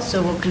as well,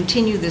 so we'll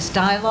continue this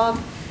dialogue.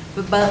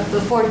 But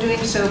before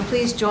doing so,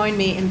 please join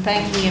me in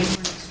thanking him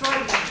for